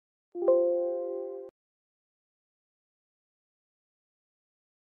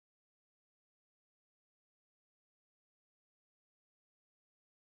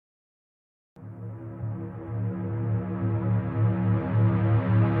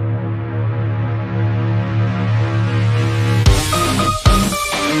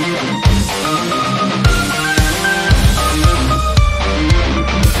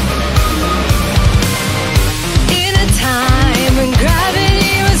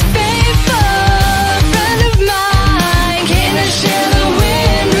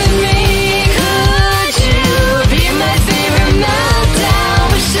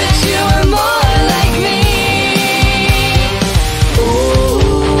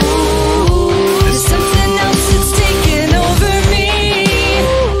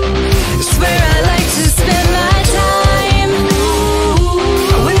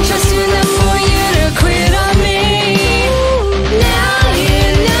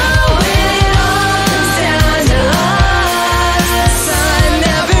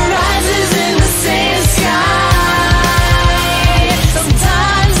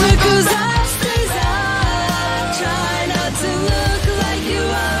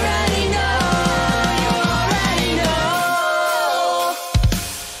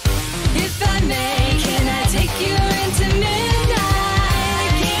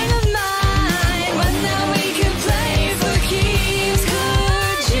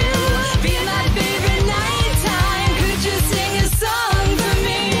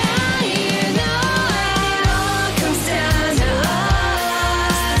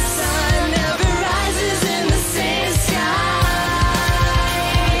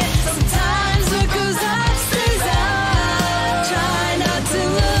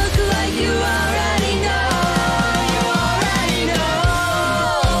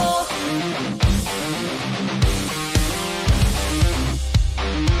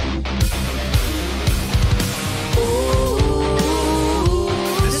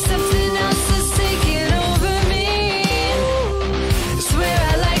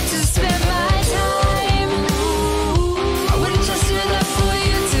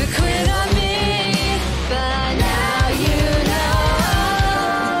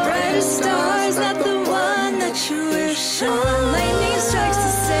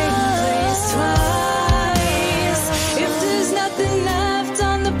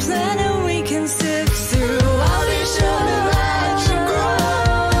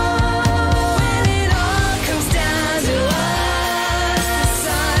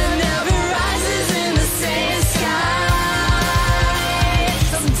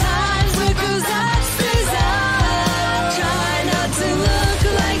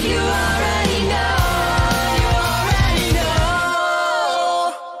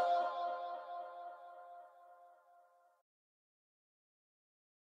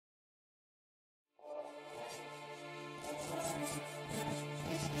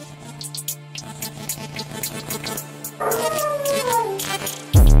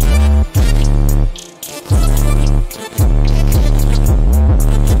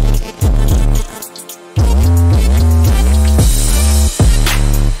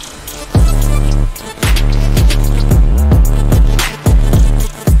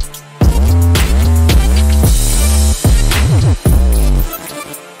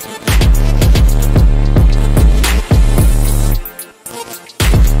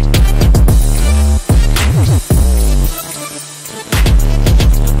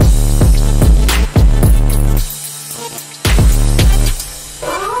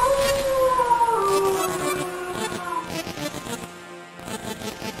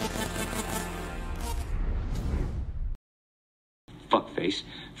Fuckface.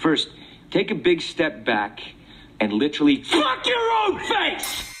 First, take a big step back and literally fuck your own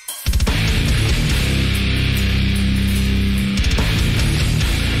face!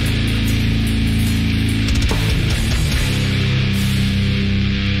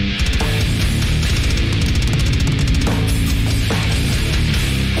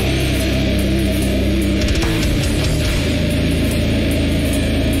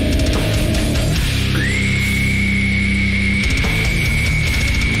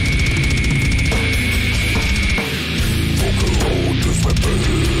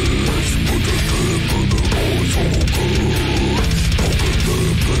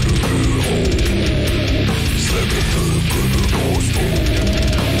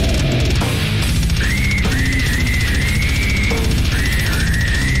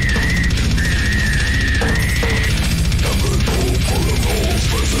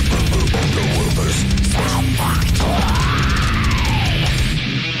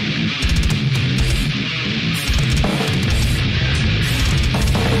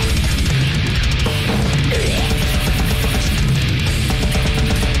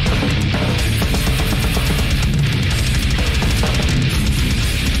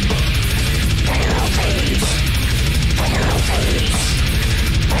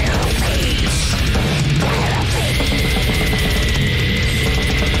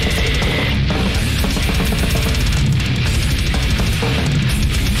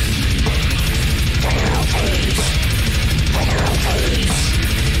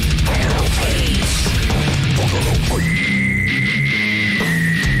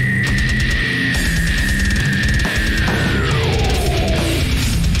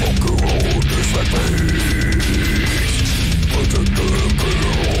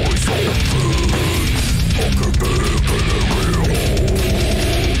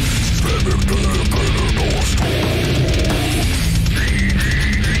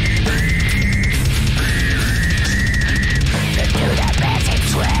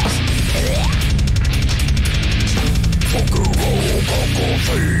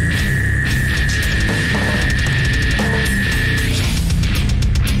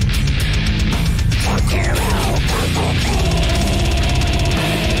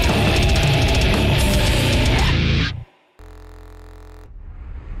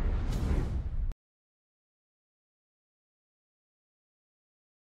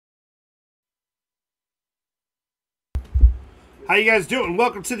 How you guys doing?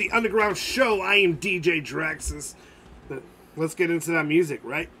 Welcome to the Underground Show. I am DJ Draxus. Let's get into that music,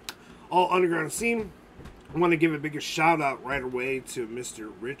 right? All underground scene. I want to give a big shout out right away to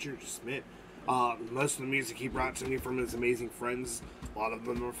Mr. Richard Smith. Most of the music he brought to me from his amazing friends. A lot of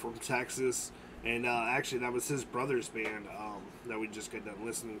them are from Texas. And actually, that was his brother's band that we just got done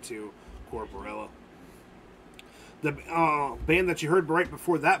listening to, Corporella. The band that you heard right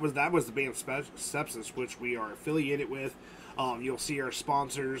before that was the band Sepsis, which we are affiliated with. You'll see our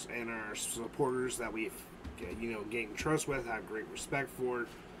sponsors and our supporters that we've, gained trust with, have great respect for,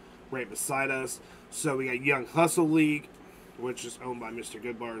 right beside us. So we got Young Hustle League, which is owned by Mr.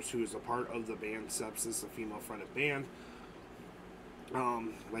 Goodbars, who is a part of the band Sepsis, a female-fronted band.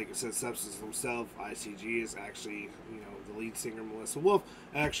 Like I said, Sepsis himself, ICG, is actually, the lead singer, Melissa Wolf,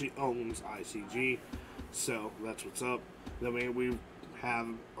 actually owns ICG. So that's what's up. Then we have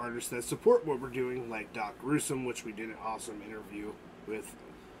artists that support what we're doing, like Doc Gruesome, which we did an awesome interview with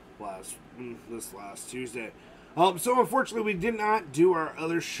this last Tuesday. So unfortunately, we did not do our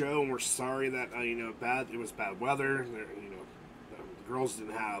other show, and we're sorry that it was bad weather. The girls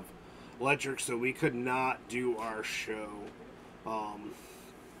didn't have electric, so we could not do our show, our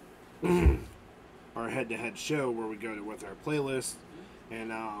head-to-head show where we go with our playlist,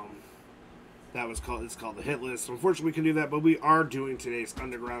 and It's called the Hit List. Unfortunately, we can do that, but we are doing today's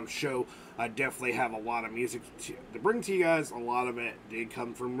underground show. I definitely have a lot of music to bring to you guys. A lot of it did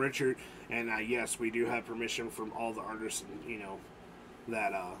come from Richard, and yes, we do have permission from all the artists, you know,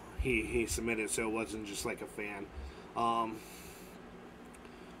 that he submitted, so it wasn't just like a fan.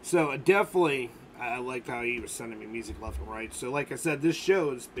 So definitely, I liked how he was sending me music left and right. So like I said, this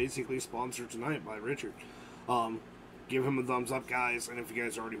show is basically sponsored tonight by Richard. Give him a thumbs up, guys. And if you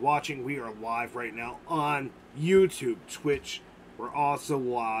guys are already watching, we are live right now on YouTube, Twitch. We're also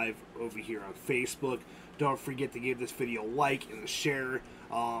live over here on Facebook. Don't forget to give this video a like and a share.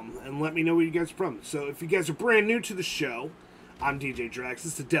 And let me know where you guys are from. So if you guys are brand new to the show, I'm DJ Drax.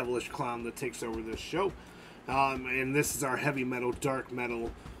 This is the devilish clown that takes over this show. And this is our heavy metal, dark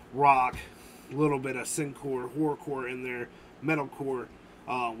metal, rock, a little bit of synthcore, horrorcore in there, metalcore.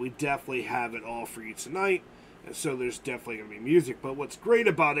 We definitely have it all for you tonight. And so there's definitely going to be music. But what's great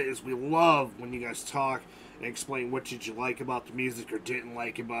about it is we love when you guys talk and explain what did you like about the music or didn't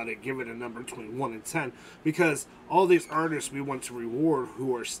like about it. Give it a number between 1 and 10. Because all these artists we want to reward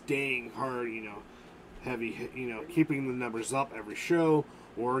who are staying hard, you know, heavy, you know, keeping the numbers up every show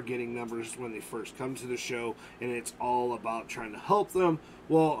or getting numbers when they first come to the show. And it's all about trying to help them.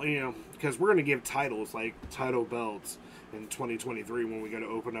 Well, you know, because we're going to give titles like title belts in 2023 when we got to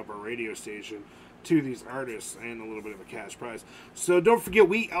open up our radio station to these artists and a little bit of a cash prize. So don't forget,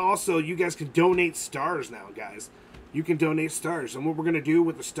 you guys can donate stars now, guys. You can donate stars. And what we're going to do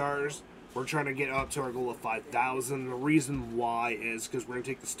with the stars, we're trying to get up to our goal of 5,000. The reason why is because we're going to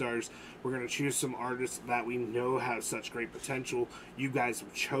take the stars. We're going to choose some artists that we know have such great potential. You guys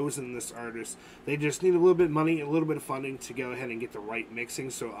have chosen this artist. They just need a little bit of money, a little bit of funding to go ahead and get the right mixing.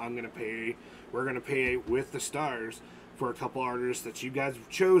 So we're going to pay with the stars for a couple artists that you guys have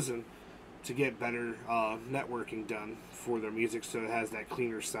chosen to get better networking done for their music, so it has that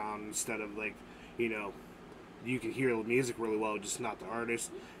cleaner sound instead of, like, you know, you can hear the music really well, just not the artist.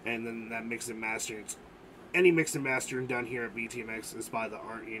 And then that mix and mastering, any mix and mastering done here at BTMX is by the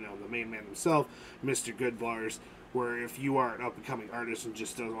main man himself, Mr. Goodbars. Where if you are an up-and-coming artist and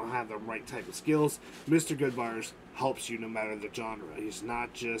just doesn't have the right type of skills, Mr. Goodbars helps you no matter the genre. He's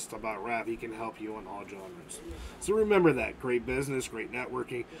not just about rap. He can help you on all genres. So remember that. Great business, great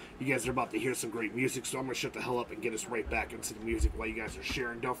networking. You guys are about to hear some great music, so I'm going to shut the hell up and get us right back into the music while you guys are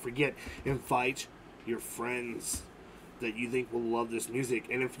sharing. Don't forget, invite your friends that you think will love this music.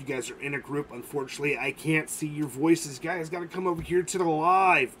 And if you guys are in a group, unfortunately, I can't see your voices. Guys, got to come over here to the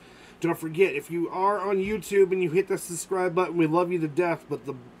live. Don't forget, if you are on YouTube and you hit the subscribe button, we love you to death, but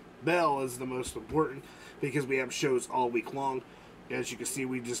the bell is the most important because we have shows all week long. As you can see,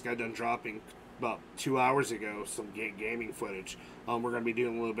 we just got done dropping about 2 hours ago some gaming footage. We're going to be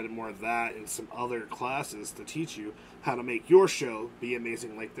doing a little bit more of that and some other classes to teach you how to make your show be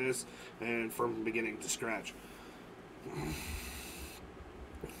amazing like this and from beginning to scratch.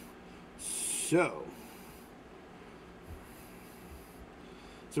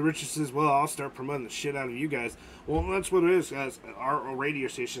 So Richard says, well, I'll start promoting the shit out of you guys. Well, that's what it is, guys. Our radio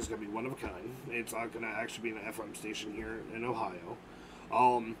station is going to be one of a kind. It's not going to actually be an FM station here in Ohio.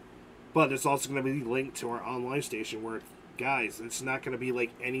 But it's also going to be linked to our online station where, guys, it's not going to be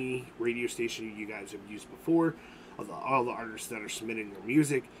like any radio station you guys have used before. All the artists that are submitting their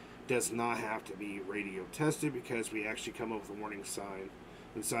music does not have to be radio tested because we actually come up with a warning sign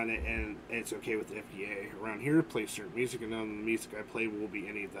and sign it, and it's okay with the FDA. Around here, play certain music, and none of the music I play will be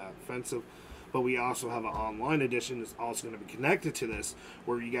any of that offensive. But we also have an online edition that's also going to be connected to this,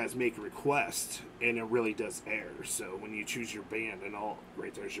 where you guys make a request, and it really does air. So when you choose your band, and all,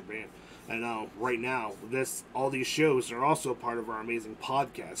 right there's your band. And right now, all these shows are also part of our amazing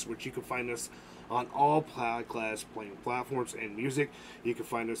podcast, which you can find us on all podcast playing platforms and music. You can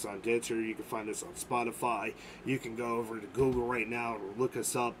find us on Ditcher. You can find us on Spotify. You can go over to Google right now and look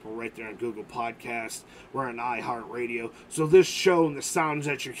us up. We're right there on Google Podcast. We're on iHeartRadio. So this show and the sounds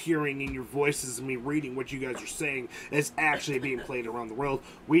that you're hearing in your voices and me reading what you guys are saying is actually being played around the world.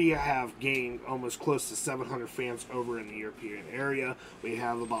 We have gained almost close to 700 fans over in the European area. We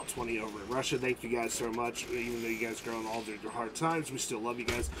have about 20 over in Russia. Thank you guys so much. Even though you guys are going all through your hard times, we still love you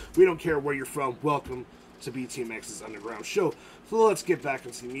guys. We don't care where you're from. Welcome to BTMX's Underground Show. So let's get back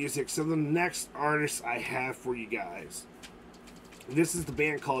into the music. So the next artist I have for you guys, this is the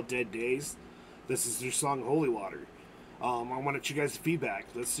band called Dead Days. This is their song Holy Water. I wanted you guys' feedback.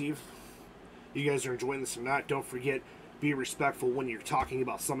 Let's see if you guys are enjoying this or not. Don't forget, be respectful when you're talking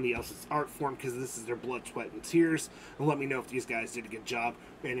about somebody else's art form, because this is their blood, sweat, and tears. And let me know if these guys did a good job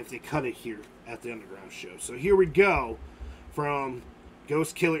and if they cut it here at the Underground Show. So here we go from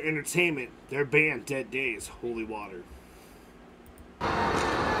Ghost Killer Entertainment, their band Dead Days, Holy Water.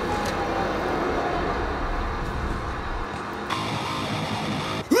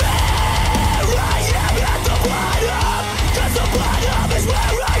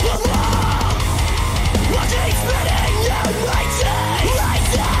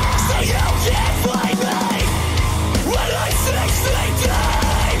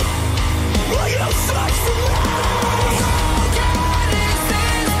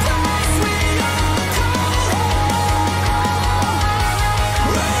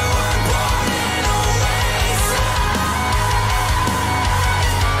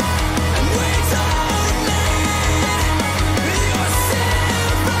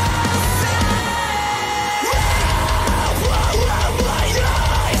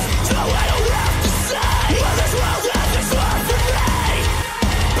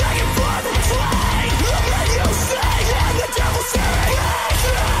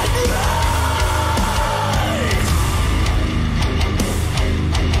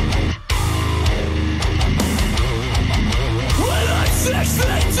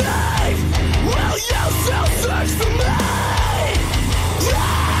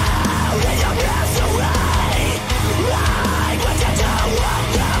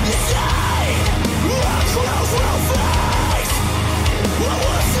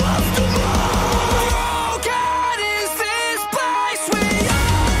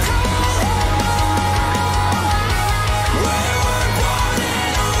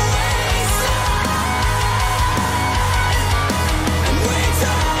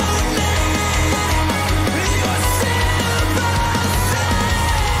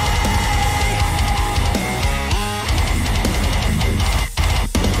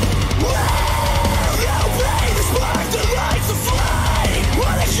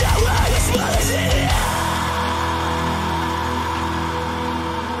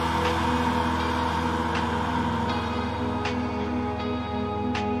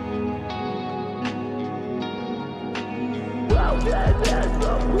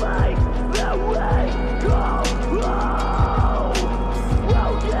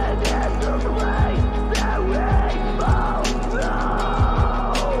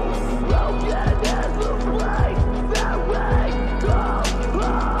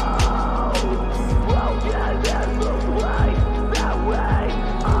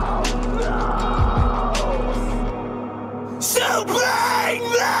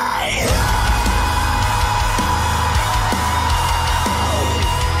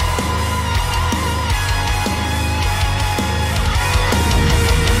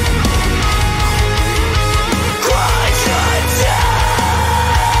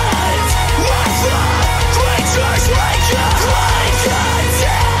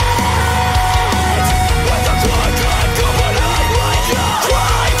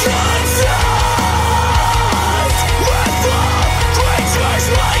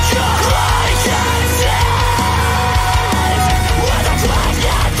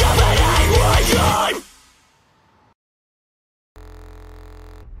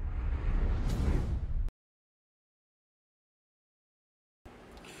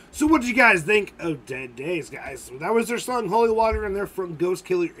 So what did you guys think of Dead Days, guys? That was their song Holy Water, and they're from Ghost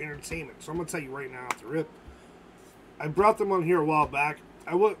Killer Entertainment. So I'm going to tell you right now off the rip. I brought them on here a while back.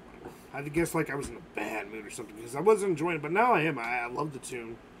 I guess like I was in a bad mood or something because I wasn't enjoying it, but now I am. I love the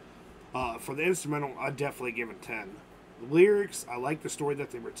tune. For the instrumental, I'd definitely give it 10. The lyrics, I like the story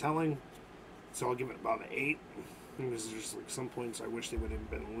that they were telling, so I'll give it about an 8. There's just like some points I wish they would have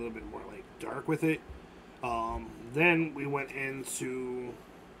been a little bit more like dark with it. Then we went into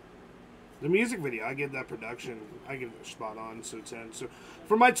the music video. I give that production, I give it spot on, so 10. So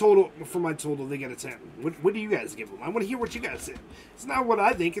for my total, they get a 10. What do you guys give them? I want to hear what you guys say. It's not what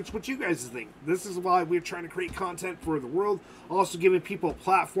I think, it's what you guys think. This is why we're trying to create content for the world. Also giving people a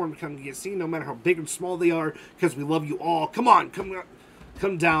platform to come get seen, no matter how big and small they are, because we love you all. Come on,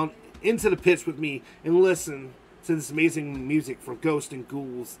 come down into the pits with me and listen to this amazing music from Ghost and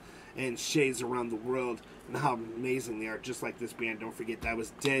Ghouls and Shades around the world, and how amazing they are, just like this band. Don't forget, that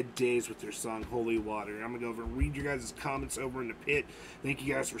was Dead Days with their song Holy Water. I'm going to go over and read your guys' comments over in the pit. Thank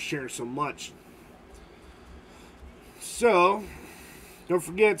you guys for sharing so much. So, don't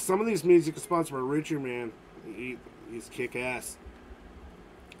forget, some of these music is sponsored by Richard, man. He's kick-ass.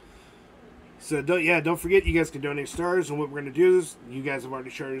 So, don't forget, you guys can donate stars, and what we're going to do is, you guys have already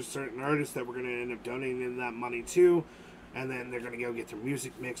charged certain artists that we're going to end up donating that money to, and then they're going to go get their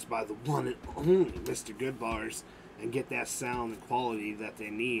music mixed by the one and only Mr. Goodbars and get that sound and quality that they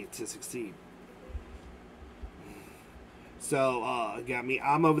need to succeed. So, got me.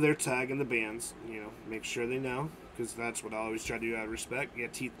 I'm over there tagging the bands, make sure they know, because that's what I always try to do out of respect. You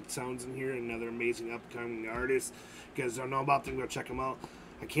got Teeth and Sounds in here, another amazing upcoming artist. You guys don't know about them, go check them out.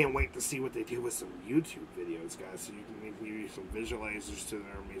 I can't wait to see what they do with some YouTube videos, guys, so you can maybe some visualizers to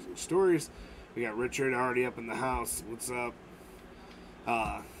their amazing stories. We got Richard already up in the house. What's up?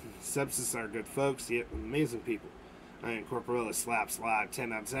 Sepsis are good folks. Yep, amazing people. And Corporella slap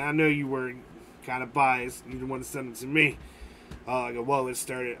 10 out of 10. I know you were kind of biased. You didn't want to send it to me. It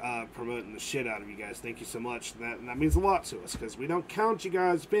started promoting the shit out of you guys. Thank you so much. That means a lot to us, because we don't count you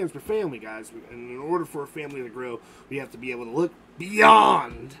guys as fans. We're family, guys. And in order for a family to grow, we have to be able to look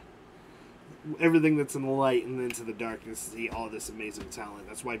beyond everything that's in the light and into the darkness to see all this amazing talent.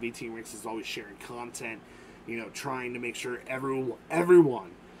 That's why BT Ranks is always sharing content, trying to make sure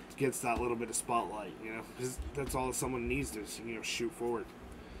everyone gets that little bit of spotlight, because that's all someone needs to, shoot forward.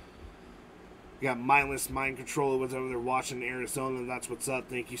 We got Mindless Mind Controller was over there watching Arizona. That's what's up.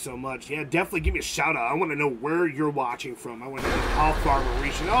 Thank you so much. Yeah, definitely give me a shout out. I want to know where you're watching from. I want to know how far we're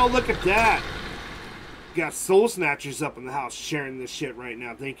reaching. Oh, look at that. Got Soul Snatchers up in the house sharing this shit right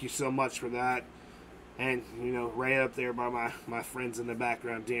now. Thank you so much for that. And, right up there by my friends in the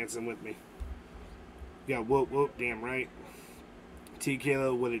background dancing with me. Got Whoop Whoop, damn right. T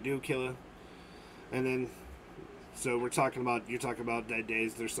Killa, what it do, Killa? And then, so you're talking about Dead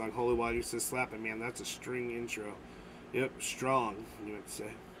Days, their song Holy Water says slapping, man, that's a string intro. Yep, strong, you would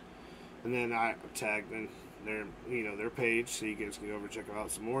say. And then I tagged in their page, so you guys can go over and check it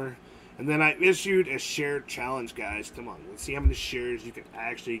out some more. And then I issued a shared challenge, guys. Come on, let's see how many shares you can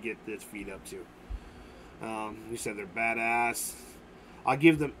actually get this feed up to. You said they're badass. I'll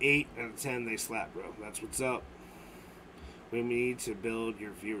give them 8 out of 10. They slap, bro. That's what's up. We need to build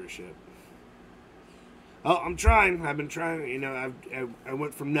your viewership. Oh, I'm trying. I've been trying. I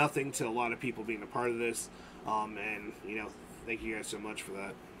went from nothing to a lot of people being a part of this. And thank you guys so much for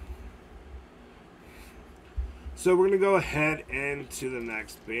that. So we're going to go ahead and to the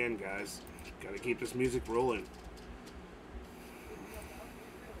next band, guys. Got to keep this music rolling.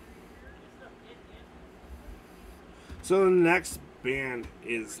 So the next band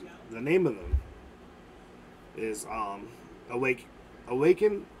is, the name of them is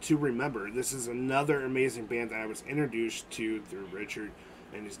Awaken to Remember. This is another amazing band that I was introduced to through Richard,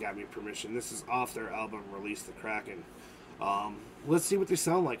 and he's got me permission. This is off their album, Release the Kraken. Let's see what they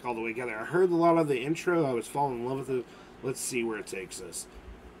sound like all the way together. I heard a lot of the intro. I was falling in love with it. Let's see where it takes us.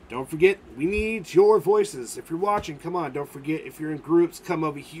 Don't forget, we need your voices. If you're watching, come on. Don't forget, if you're in groups, come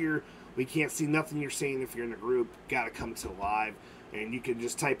over here. We can't see nothing you're saying if you're in a group. Got to come to live. And you can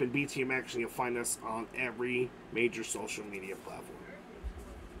just type in BTMX and you'll find us on every major social media platform.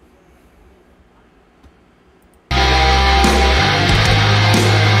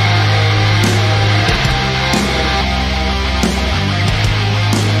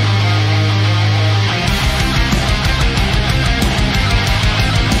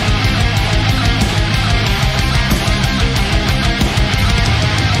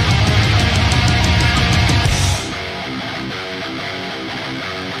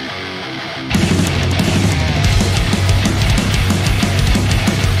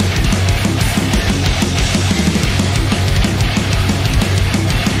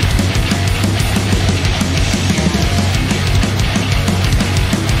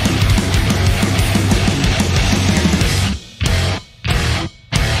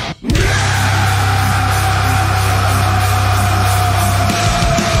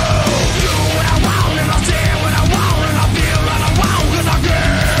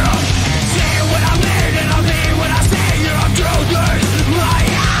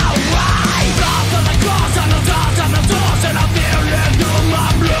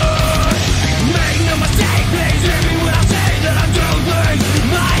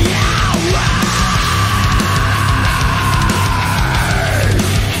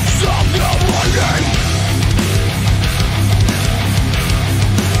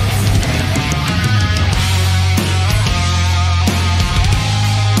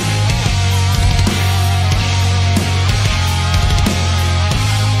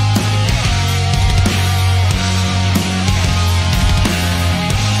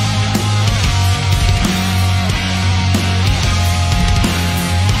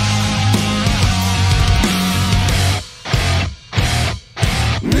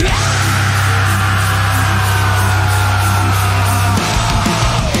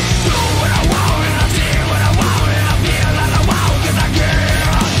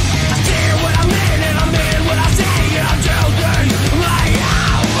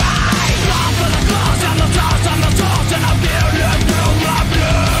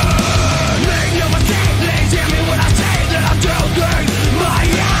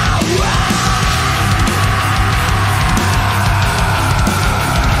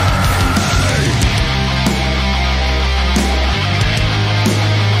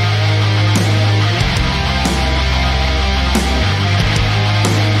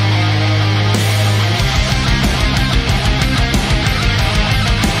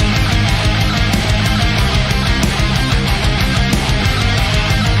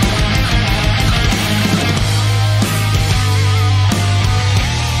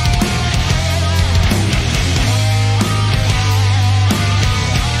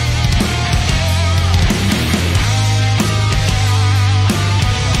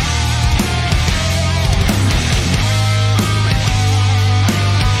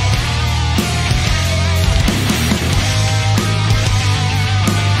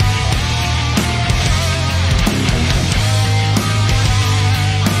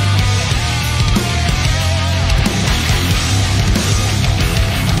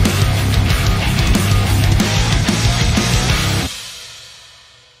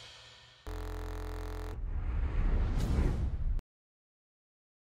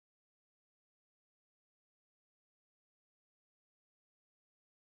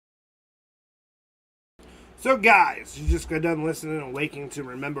 So guys, you just got done listening and waking to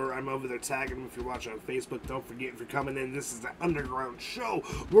remember. I'm over there tagging them if you're watching on Facebook. Don't forget if you're coming in, this is the Underground Show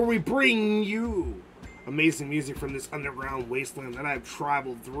where we bring you amazing music from this underground wasteland that I've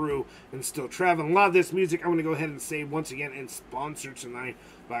traveled through and still traveling. A lot of this music I'm going to go ahead and say once again and sponsored tonight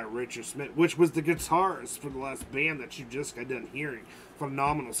by Richard Smith, which was the guitarist for the last band that you just got done hearing.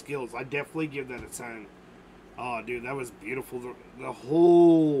 Phenomenal skills. I definitely give that a 10. Oh, dude, that was beautiful. The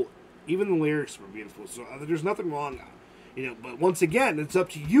whole... Even the lyrics were beautiful, so there's nothing wrong, but once again, it's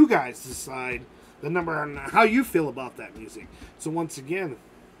up to you guys to decide the number and how you feel about that music. So once again,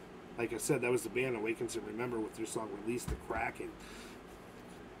 like I said, that was the band Awaken to Remember with their song Release the Kraken.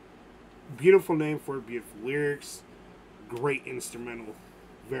 Beautiful name for it, beautiful lyrics, great instrumental,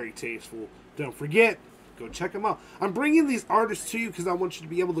 very tasteful. Don't forget, go check them out. I'm bringing these artists to you because I want you to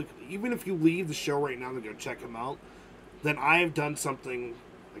be able to, even if you leave the show right now to go check them out, then I have done something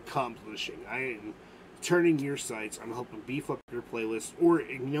accomplishing. I am turning your sites. I'm helping beef up your playlist. Or,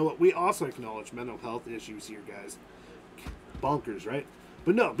 you know what? We also acknowledge mental health issues here, guys. Bonkers, right?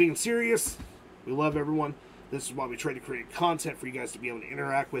 But no, being serious, we love everyone. This is why we try to create content for you guys to be able to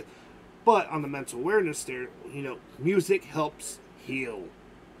interact with. But on the mental awareness there, music helps heal.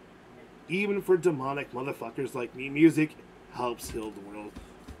 Even for demonic motherfuckers like me, music helps heal the world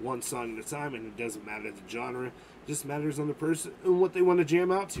one song at a time, and it doesn't matter the genre. It just matters on the person and what they want to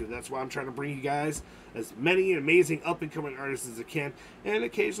jam out to. That's why I'm trying to bring you guys as many amazing up-and-coming artists as I can, and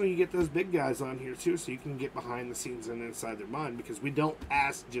occasionally you get those big guys on here too, so you can get behind the scenes and inside their mind, because we don't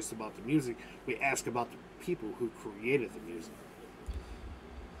ask just about the music, we ask about the people who created the music.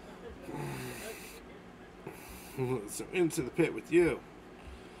 So into the pit with you.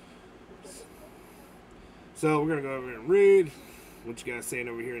 So we're gonna go over and read what you guys saying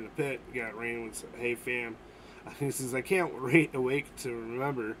over here in the pit. You got Rain with, hey fam. He says, I can't wait to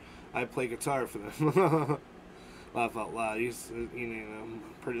remember I play guitar for them. Laugh out loud. That's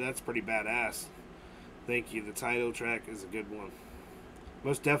pretty badass. Thank you. The title track is a good one.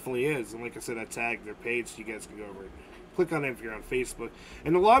 Most definitely is. And like I said, I tagged their page so you guys can go over it. Click on it if you're on Facebook.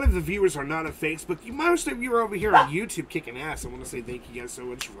 And a lot of the viewers are not on Facebook. Most of you are over here on YouTube kicking ass. I want to say thank you guys so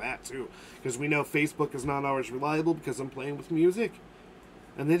much for that too. Because we know Facebook is not always reliable because I'm playing with music.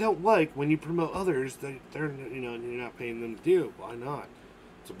 And they don't like when you promote others that they're, you're not paying them to do. Why not?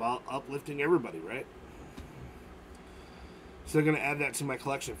 It's about uplifting everybody, right? Still gonna add that to my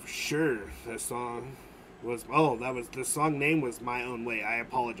collection for sure. That song was, the song name was My Own Way. I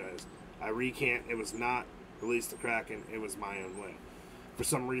apologize. I recant. It was not Release the Kraken. It was My Own Way. For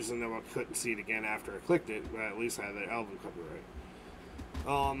some reason, though, I couldn't see it again after I clicked it, but at least I had the album cover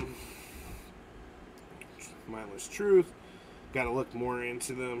right. Mindless Truth. Got to look more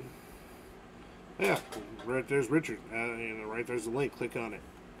into them. Yeah, right there's Richard. Right there's the link. Click on it.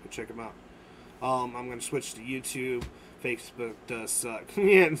 Go check him out. I'm going to switch to YouTube. Facebook does suck.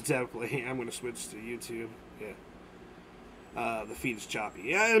 Yeah, definitely. I'm going to switch to YouTube. Yeah. The feed is choppy.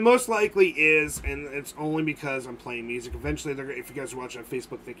 Yeah, it most likely is, and it's only because I'm playing music. Eventually, if you guys are watching on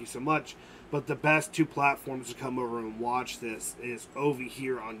Facebook, thank you so much. But the best two platforms to come over and watch this is over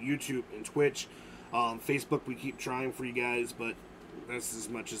here on YouTube and Twitch. Facebook, we keep trying for you guys, but that's as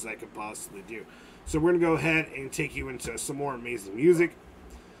much as I could possibly do. So we're going to go ahead and take you into some more amazing music.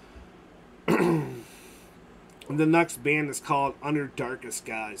 The next band is called Under Darkest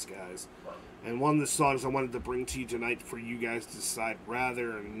Skies, guys. And one of the songs I wanted to bring to you tonight for you guys to decide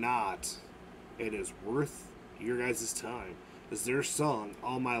whether or not it is worth your guys' time is their song,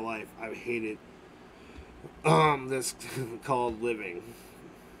 All My Life I've Hated this called Living.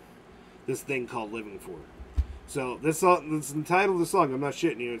 This thing called Living For. So this song, this is the title of the song, I'm not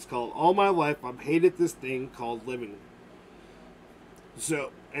shitting you, it's called All My Life I've Hated This Thing Called Living.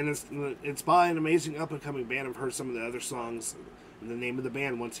 So, and it's by an amazing up-and-coming band. I've heard some of the other songs. And the name of the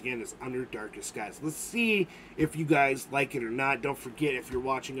band, once again, is Under Darkest Skies. Let's see if you guys like it or not. Don't forget, if you're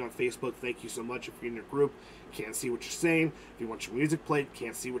watching on Facebook, thank you so much. If you're in your group, can't see what you're saying. If you want your music played,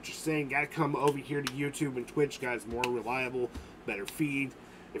 can't see what you're saying. Gotta come over here to YouTube and Twitch, guys. More reliable, better feed.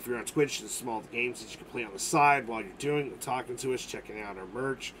 If you're on Twitch, there's small games that you can play on the side while you're doing talking to us, checking out our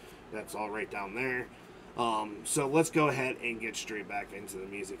merch. That's all right down there. So let's go ahead and get straight back into the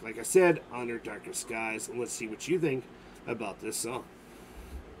music. Like I said, Under Darkest Skies, and let's see what you think about this song.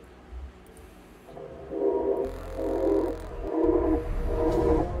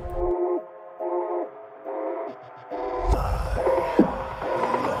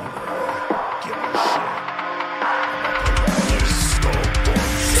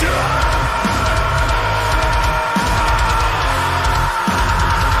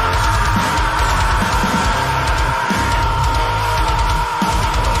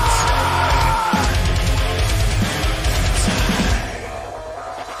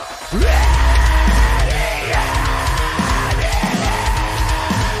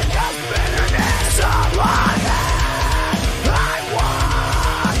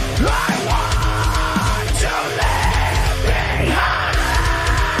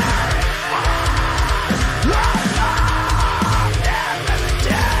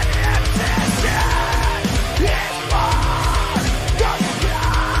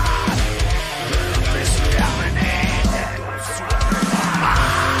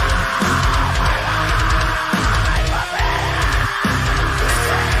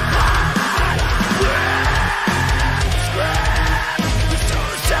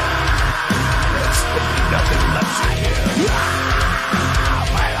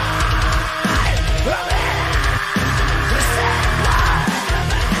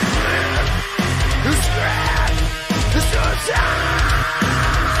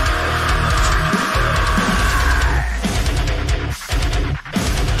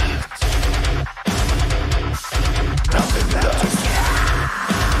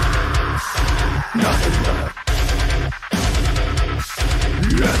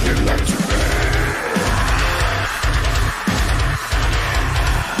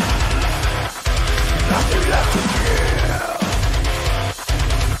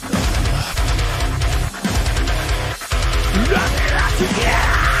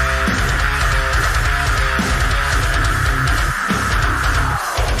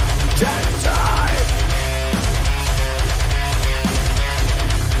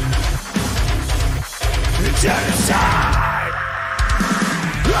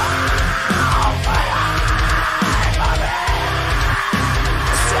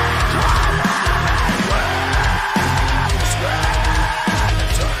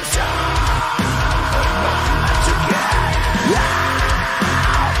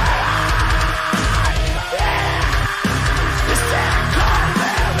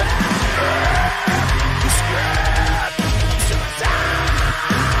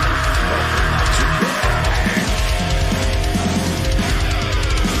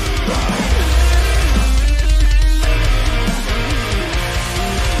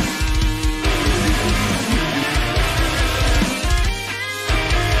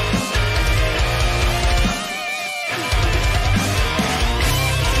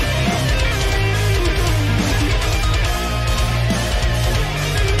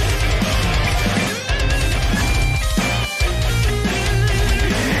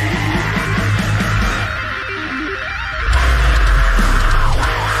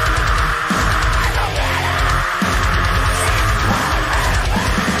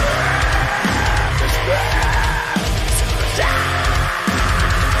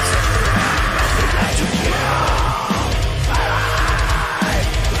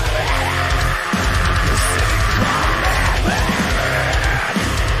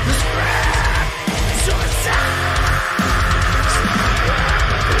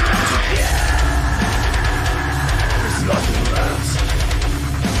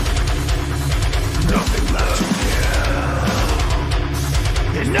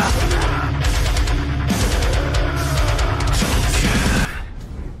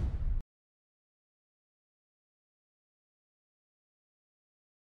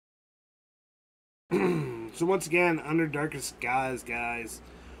 So once again, Under Darkest Skies, guys.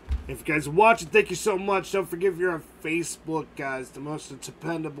 If you guys are watching, thank you so much. Don't forget if you're on Facebook, guys, the most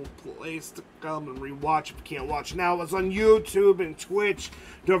dependable place to come and rewatch if you can't watch now. It's on YouTube and Twitch.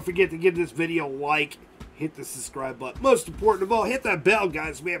 Don't forget to give this video a like. Hit the subscribe button. Most important of all, hit that bell,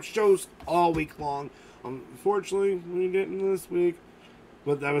 guys. We have shows all week long. Unfortunately, we didn't this week.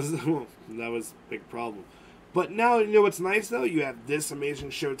 But that was a big problem. But now, you know what's nice, though? You have this amazing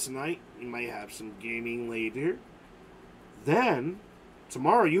show tonight. You might have some gaming later. Then,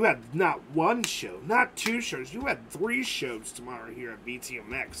 tomorrow, you have not one show, not two shows. You had 3 shows tomorrow here at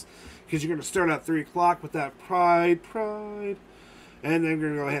BTMX. Because you're going to start at 3 o'clock with that Pride. And then we're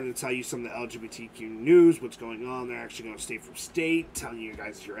going to go ahead and tell you some of the LGBTQ news, what's going on. They're actually going to state from state, telling you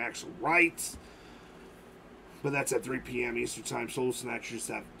guys your actual rights. But that's at 3 p.m. Eastern Time. Soul Snatchers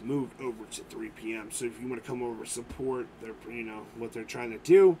have moved over to 3 p.m. So if you want to come over and support their, what they're trying to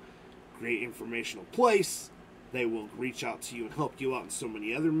do, great informational place. They will reach out to you and help you out in so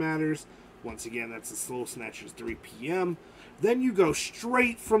many other matters. Once again, that's the Soul Snatchers 3 p.m. Then you go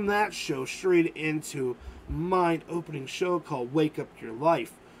straight from that show, straight into mind-opening show called Wake Up Your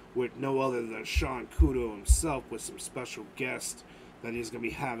Life, with no other than Sean Kudo himself, with some special guests that he's going to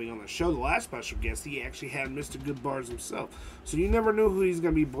be having on the show. The last special guest, he actually had Mr. Good Bars himself. So you never know who he's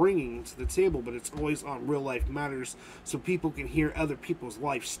going to be bringing to the table, but it's always on Real Life Matters, so people can hear other people's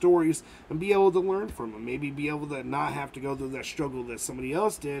life stories and be able to learn from them. Maybe be able to not have to go through that struggle that somebody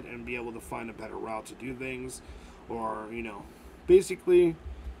else did and be able to find a better route to do things. Or, you know, basically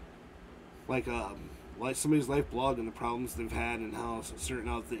like somebody's life blog and the problems they've had and how certain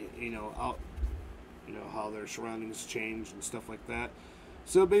how their surroundings change and stuff like that.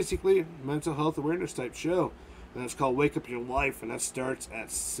 So basically, mental health awareness type show. And that's called Wake Up Your Life, and that starts at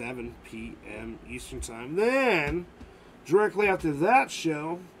 7 p.m. Eastern Time. Then, directly after that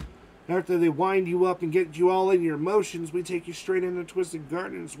show, after they wind you up and get you all in your emotions, we take you straight into Twisted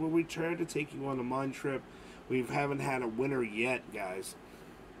Gardens, where we try to take you on a mind trip. We haven't had a winner yet, guys.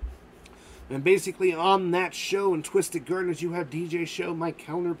 And basically, on that show in Twisted Gardens, you have DJ Show, my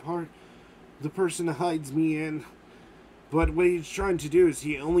counterpart, the person that hides me in. But what he's trying to do is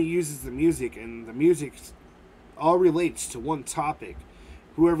he only uses the music, and the music all relates to one topic.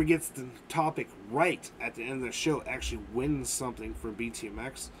 Whoever gets the topic right at the end of the show actually wins something for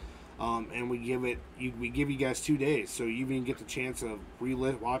BTMX. And we give you guys 2 days, so you even get the chance of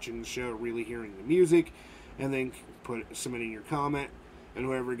watching the show, really hearing the music, and then submitting your comment. And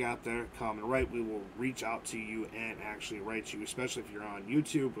whoever got their comment right, we will reach out to you and actually write you, especially if you're on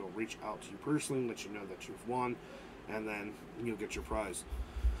YouTube. We'll reach out to you personally, let you know that you've won, and then you'll get your prize.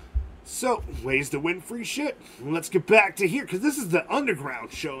 So, ways to win free shit. Let's get back to here, because this is the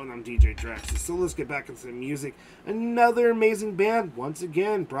Underground Show, and I'm DJ Draxus. So let's get back into the music. Another amazing band, once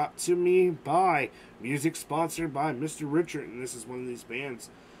again, brought to me by, music sponsored by Mr. Richard, and this is one of these bands.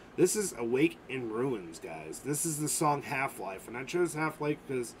 This is Awake in Ruins, guys. This is the song Half-Life, and I chose Half-Life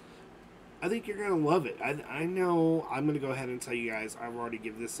because I think you're going to love it. I know I'm going to go ahead and tell you guys I've already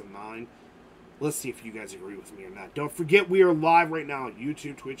given this a 9. Let's see if you guys agree with me or not. Don't forget, we are live right now on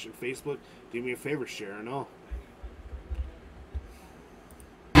YouTube, Twitch, and Facebook. Do me a favor, share and all.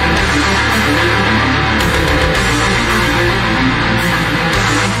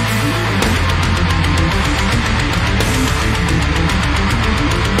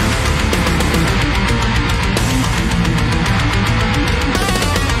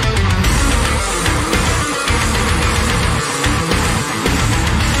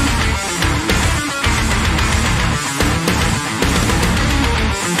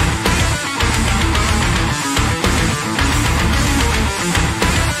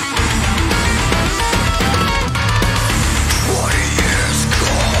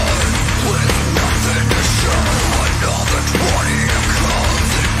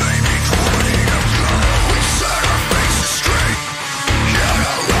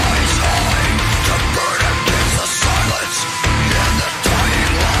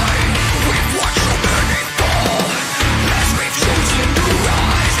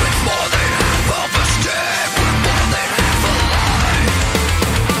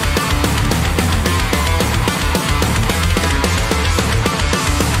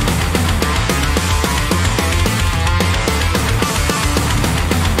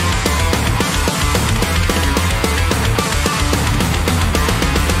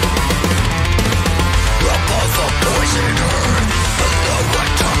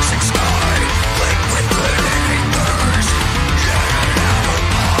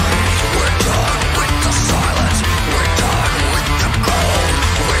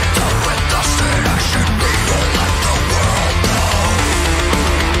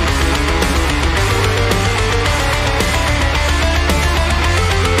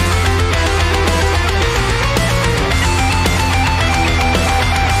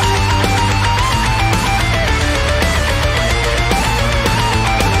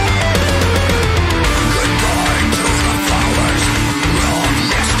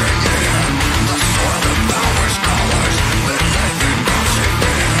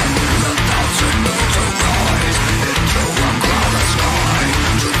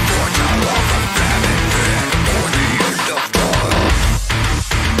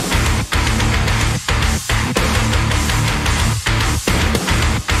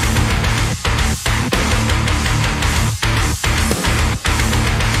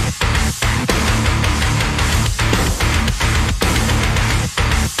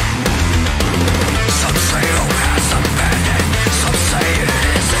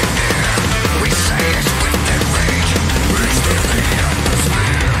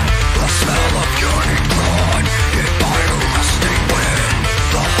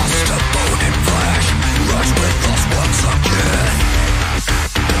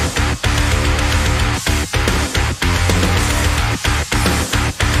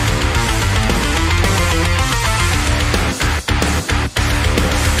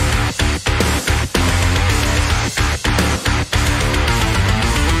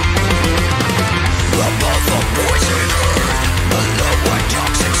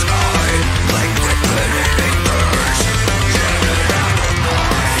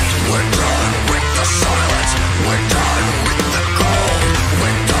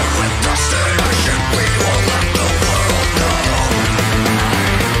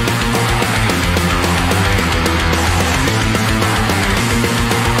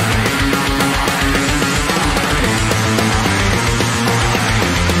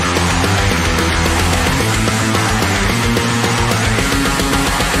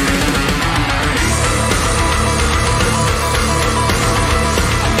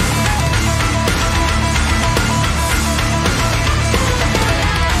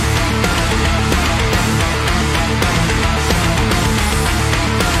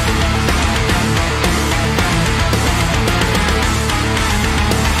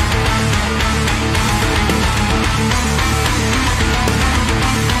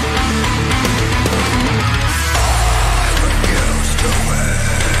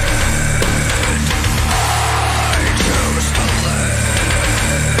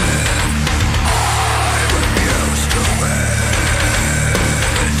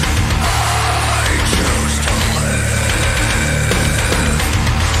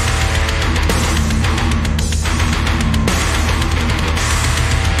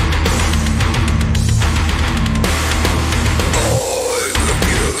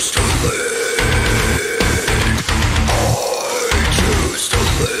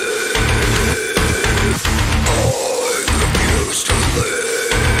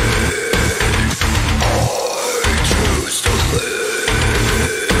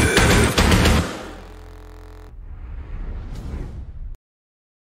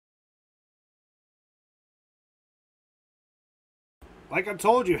 Like I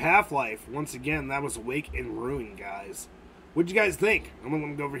told you, Half-Life, once again, that was Wake in Ruin, guys. What'd you guys think? I'm going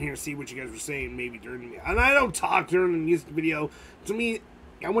to go over here and see what you guys were saying maybe during the... And I don't talk during the music video. To me,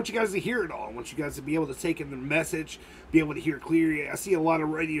 I want you guys to hear it all. I want you guys to be able to take in the message, be able to hear clearly. I see a lot of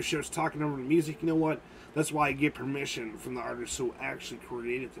radio shows talking over the music. You know what? That's why I get permission from the artists who actually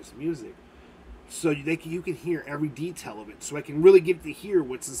created this music. So you can hear every detail of it. So I can really get to hear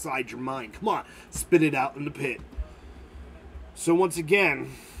what's inside your mind. Come on, spit it out in the pit. So once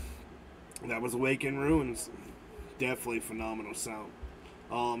again, that was Wake in Ruins. Definitely phenomenal sound.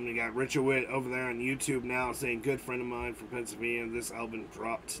 You got Richard Witt over there on YouTube now saying, good friend of mine from Pennsylvania, this album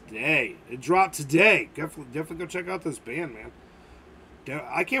dropped today. It dropped today. Definitely go check out this band, man.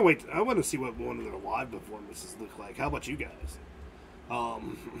 I can't wait. I want to see what one of their live performances look like. How about you guys?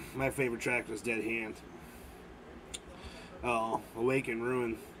 My favorite track was Dead Hand. Awake in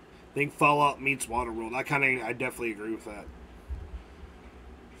Ruin. I think Fallout meets Waterworld. I definitely agree with that.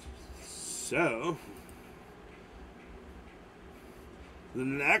 So, the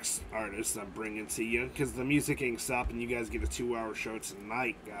next artist I'm bringing to you, because the music ain't stopping, you guys get a 2-hour show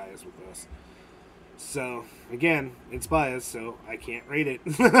tonight, guys, with us. So, again, it's biased, so I can't rate it.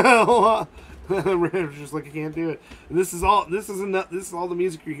 Just like I can't do it. And this is all the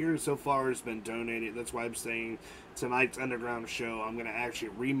music you're hearing so far has been donated. That's why I'm saying tonight's Underground show, I'm going to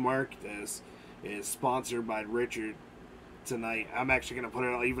actually remark this, is sponsored by Richard tonight. I'm actually going to put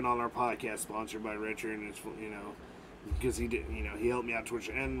it even on our podcast, sponsored by Richard, and it's, because he did, he helped me out Twitch,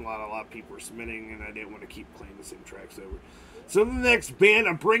 and a lot of people were submitting, and I didn't want to keep playing the same tracks over. So the next band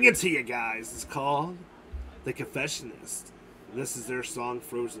I'm bringing to you guys is called The Confessionist. This is their song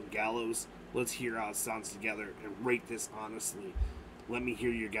Frozen Gallows. Let's hear how it sounds together and rate this honestly. Let me hear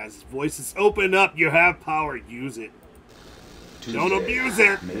your guys' voices. Open up. You have power. Use it. Tuesday, don't abuse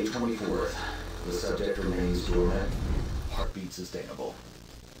it. May 24th. The subject remains dormant. Heartbeat sustainable.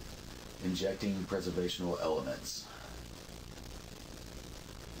 Injecting preservational elements.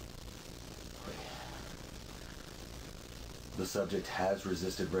 The subject has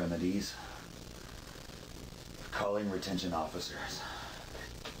resisted remedies. Calling retention officers.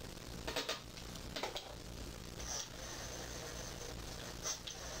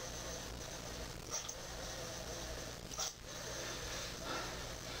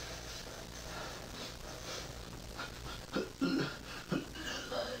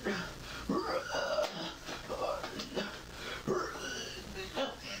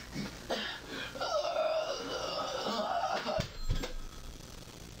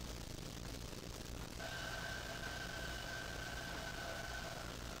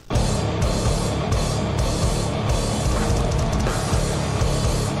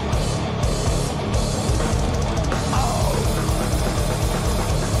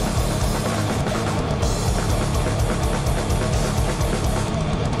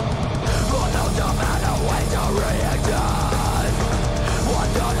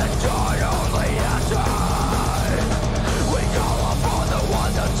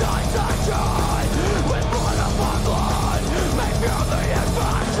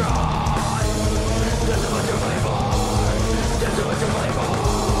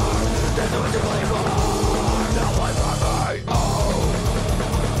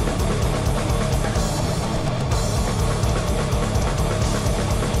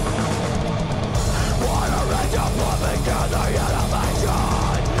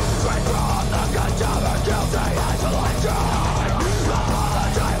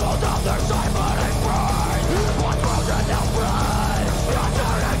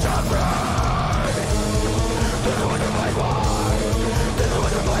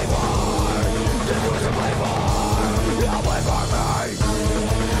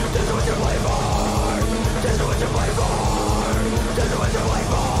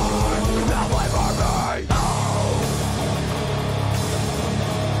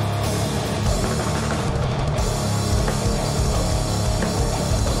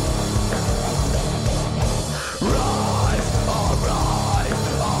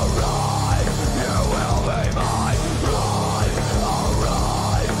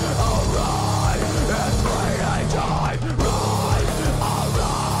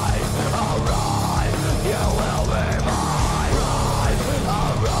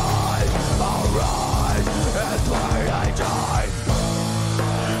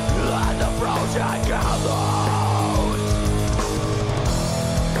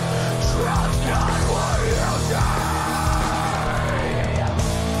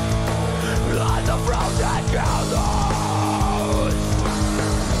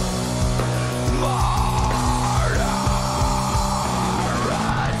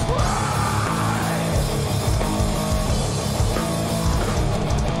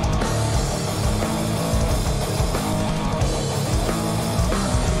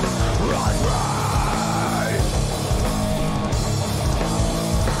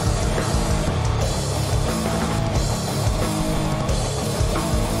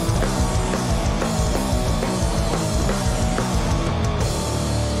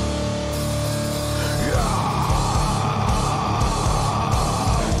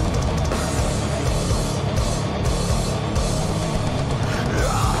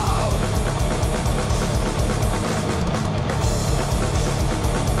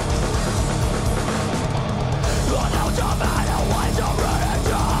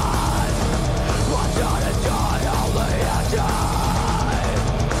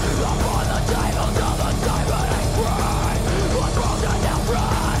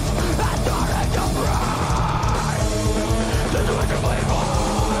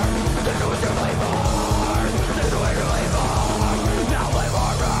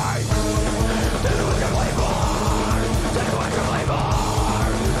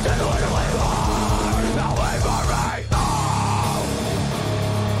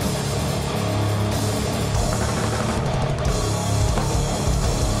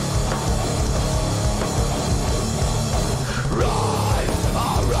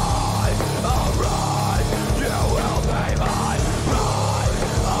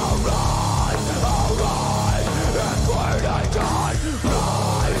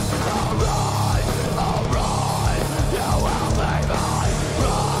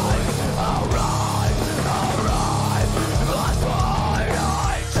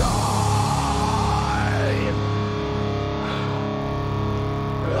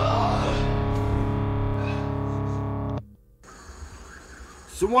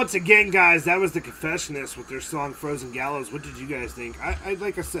 So once again, guys, that was the Confessionists with their song "Frozen Gallows." What did you guys think? I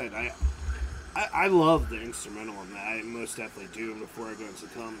like I said, I love the instrumental on that. I most definitely do. And before I go into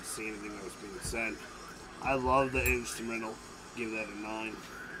the comments, see anything that was being said, I love the instrumental. Give that a 9.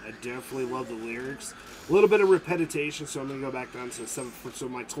 I definitely love the lyrics. A little bit of repetition, so I'm going to go back down to 7. So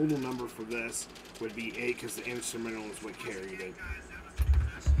my total number for this would be 8 because the instrumental is what carried it.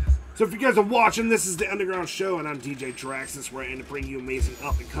 So if you guys are watching, this is The Underground Show, and I'm DJ Draxus, where I aim to bring you amazing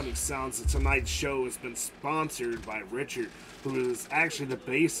up-and-coming sounds. And tonight's show has been sponsored by Richard, who is actually the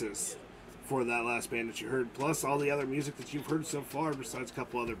bassist for that last band that you heard, plus all the other music that you've heard so far, besides a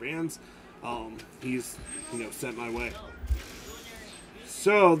couple other bands. He's, sent my way.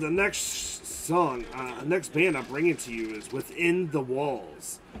 So the next song, next band I'm bringing to you is Within the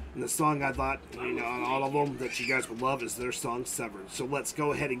Walls. And the song I thought, on all of them that you guys would love is their song Severed. So let's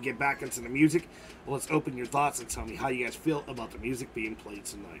go ahead and get back into the music. Let's open your thoughts and tell me how you guys feel about the music being played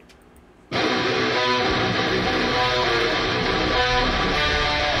tonight.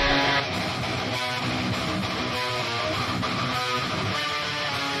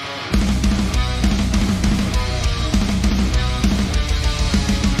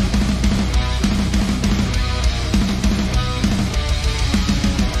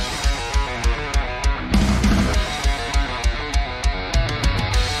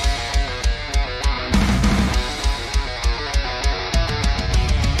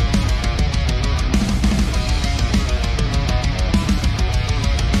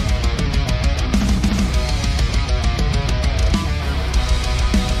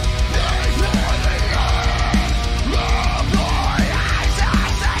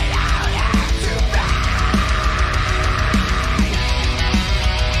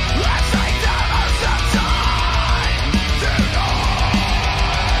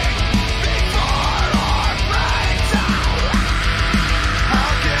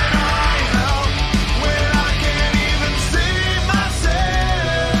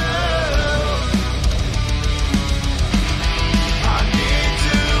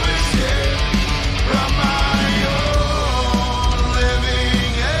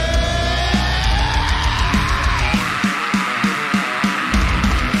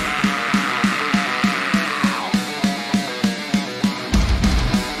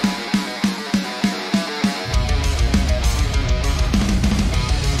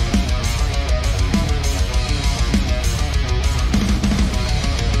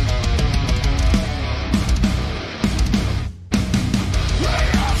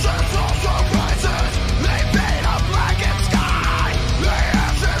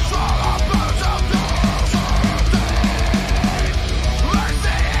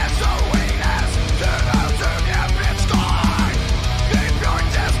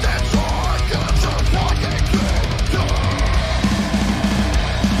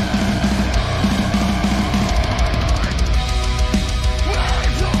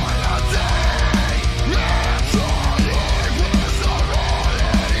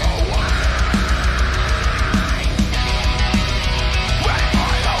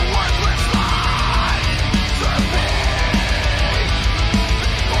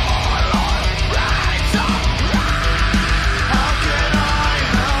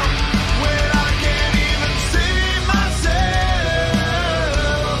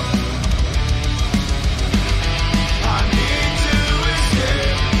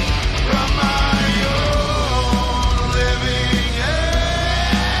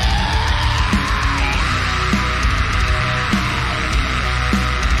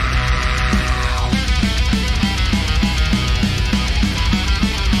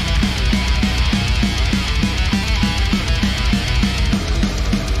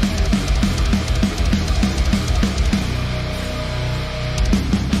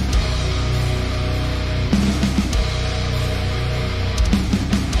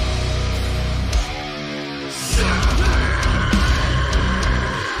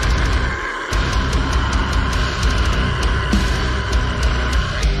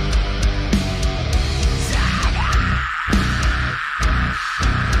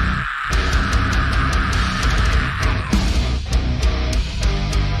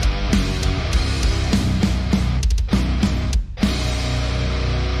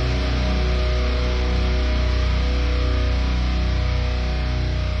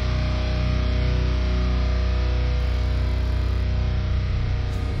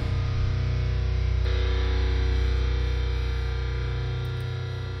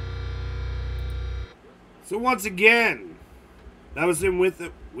 So once again, that was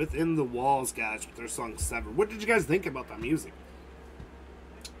Within the Walls, guys, with their song Severed. What did you guys think about that music?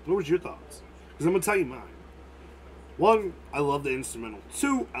 What was your thoughts? Because I'm going to tell you mine. One, I love the instrumental.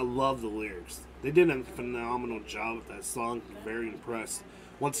 Two, I love the lyrics. They did a phenomenal job with that song. I'm very impressed.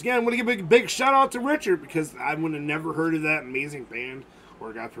 Once again, I want to give a big shout out to Richard because I would have never heard of that amazing band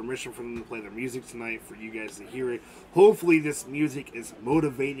or got permission from them to play their music tonight for you guys to hear it. Hopefully this music is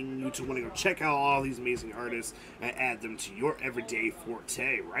motivating you to want to go check out all these amazing artists and add them to your everyday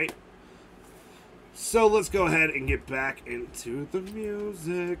forte, right? So let's go ahead and get back into the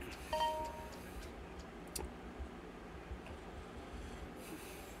music.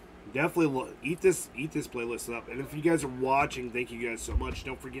 Definitely eat this playlist up. And if you guys are watching, thank you guys so much.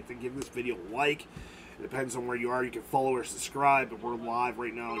 Don't forget to give this video a like. It depends on where you are. You can follow or subscribe. But we're live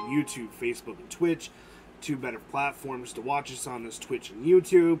right now on YouTube, Facebook, and Twitch. Two better platforms to watch us on is Twitch and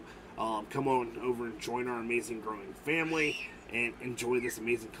YouTube. Come on over and join our amazing growing family and enjoy this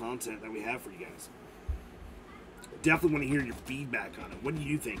amazing content that we have for you guys. Definitely want to hear your feedback on it. What do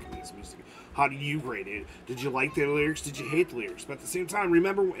you think of this music? How do you rate it? Did you like the lyrics? Did you hate the lyrics? But at the same time,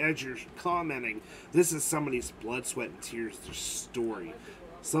 remember as you're commenting, this is somebody's blood, sweat, and tears, their story.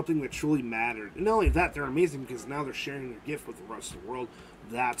 Something that truly mattered. And not only that, they're amazing because now they're sharing their gift with the rest of the world.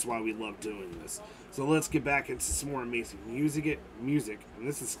 That's why we love doing this. So let's get back into some more amazing music. And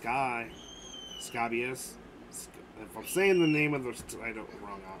this is Sky BS. If I'm saying the name of the title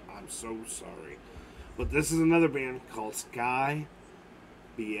wrong, I'm so sorry. But this is another band called Sky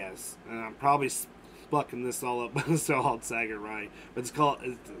BS, and I'm probably fucking this all up, so I'll tag it right. But it's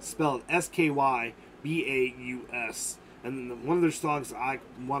spelled SKYBAUS, and then one of their songs I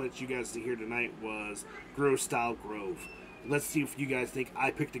wanted you guys to hear tonight was Grove Style Grove. Let's see if you guys think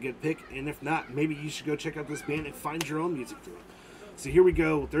I picked a good pick, and if not, maybe you should go check out this band and find your own music to it. So here we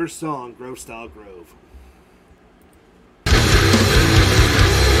go with their song Grove Style Grove.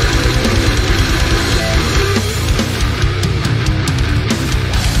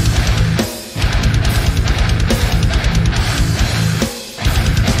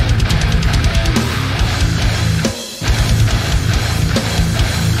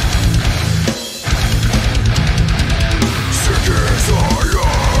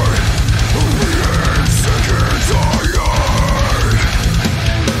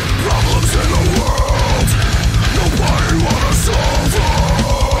 Problems in the world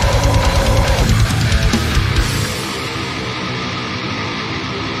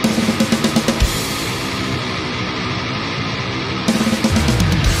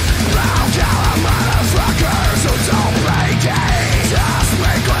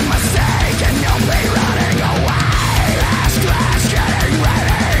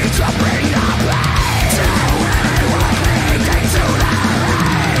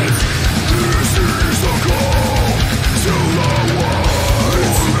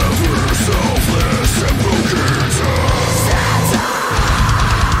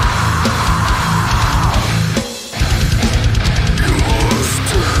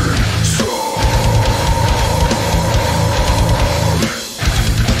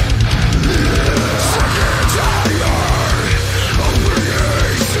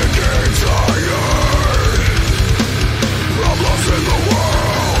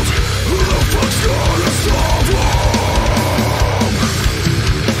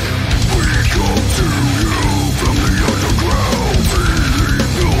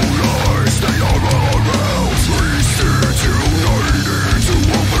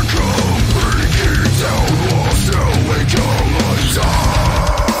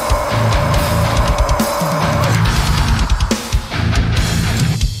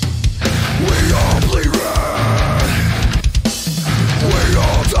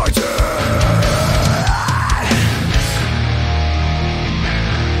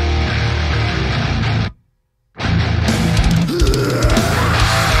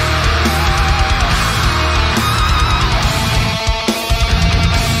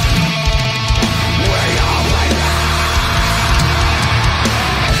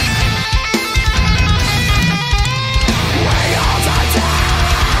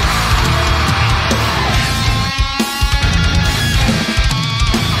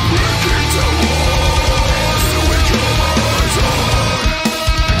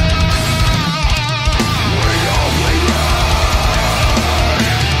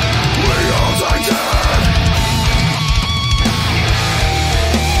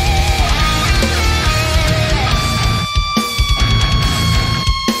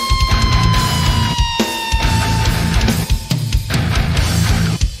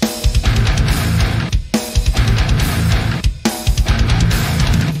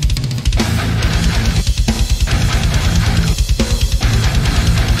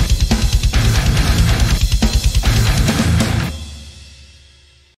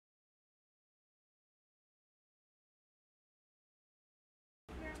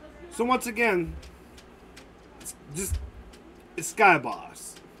So once again, it's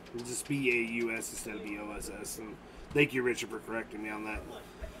Skyboss. It'll just be A-U-S instead of B-O-S-S. And thank you, Richard, for correcting me on that.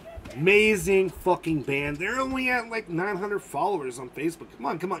 Amazing fucking band. They're only at like 900 followers on Facebook.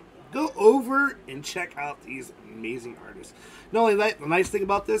 Come on. Go over and check out these amazing artists. Not only that, the nice thing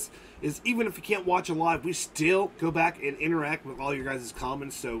about this is even if you can't watch it live, we still go back and interact with all your guys'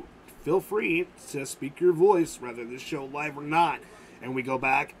 comments. So feel free to speak your voice, whether this show live or not. And we go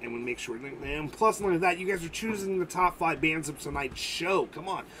back and we make sure. And plus, not only that, you guys are choosing the top 5 bands of tonight's show. Come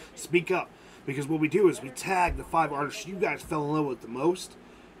on, speak up. Because what we do is we tag the 5 artists you guys fell in love with the most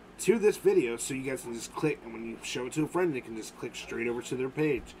to this video, so you guys can just click, and when you show it to a friend, they can just click straight over to their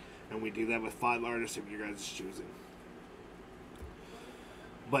page. And we do that with 5 artists of your guys' choosing.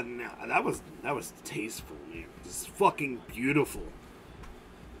 But now that was tasteful, man. Just fucking beautiful.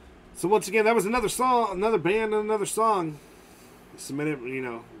 So once again, that was another song, another band, and another song submitted,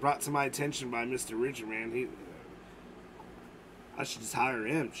 brought to my attention by Mr. Richard, man. I should just hire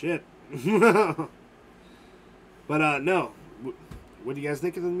him. Shit. But no. What do you guys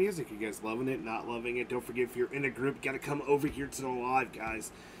think of the music? You guys loving it? Not loving it? Don't forget, if you're in a group, you gotta come over here to the live,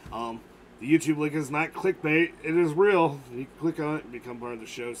 guys. The YouTube link is not clickbait. It is real. You can click on it and become part of the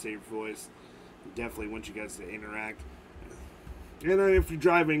show. Say your voice. We definitely want you guys to interact. And if you're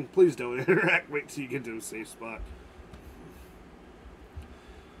driving, please don't interact. Wait till you get to a safe spot.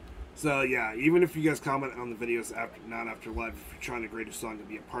 So yeah, even if you guys comment on the videos not after live, if you're trying to grade a song to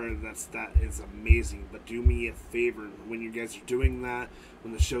be a part of that is amazing. But do me a favor, when you guys are doing that,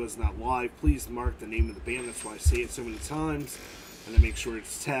 when the show is not live, please mark the name of the band. That's why I say it so many times, and then make sure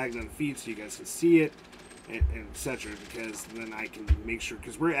it's tagged on the feed so you guys can see it, and etc. Because then I can make sure,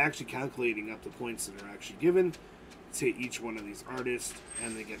 because we're actually calculating up the points that are actually given to each one of these artists,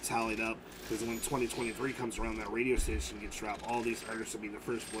 and they get tallied up, because when 2023 comes around, that radio station gets dropped, all these artists will be the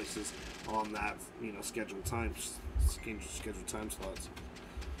first voices on that, scheduled time slots.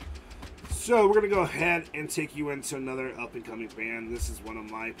 So we're gonna go ahead and take you into another up and coming band. This is one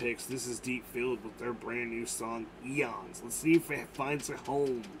of my picks. This is Deep Field with their brand new song Eons. Let's see if it finds a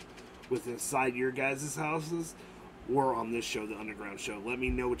home with inside your guys' houses or on this show, The Underground Show. Let me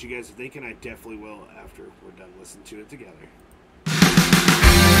know what you guys are thinking. I definitely will after we're done listening to it together.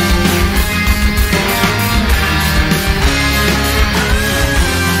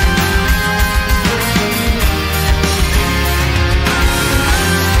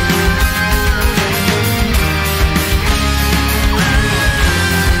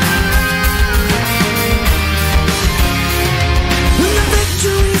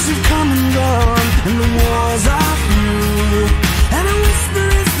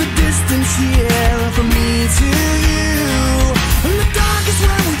 Here from me to you, in the dark is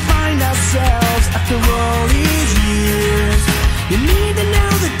where we find ourselves after all these years. You need to know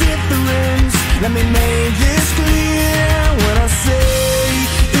the difference. Let me make this clear when I say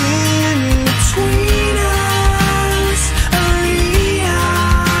in between us are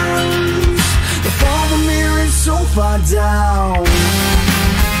eons. The fall from here is so far down.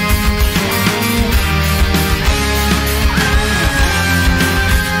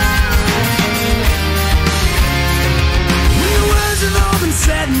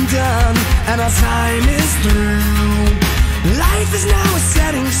 Said and done, and our time is through. Life is now a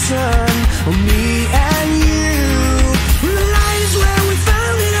setting sun on me and you. The light is where we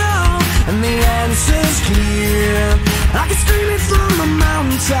found it all, and the answer's clear. I can scream it from the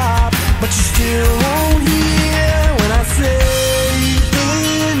mountaintop, but you still won't hear when I say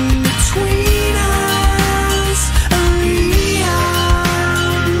in between us are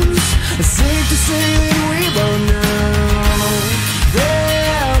eons. It's safe to say that we both know.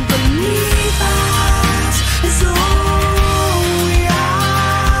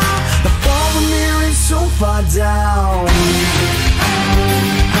 Far down.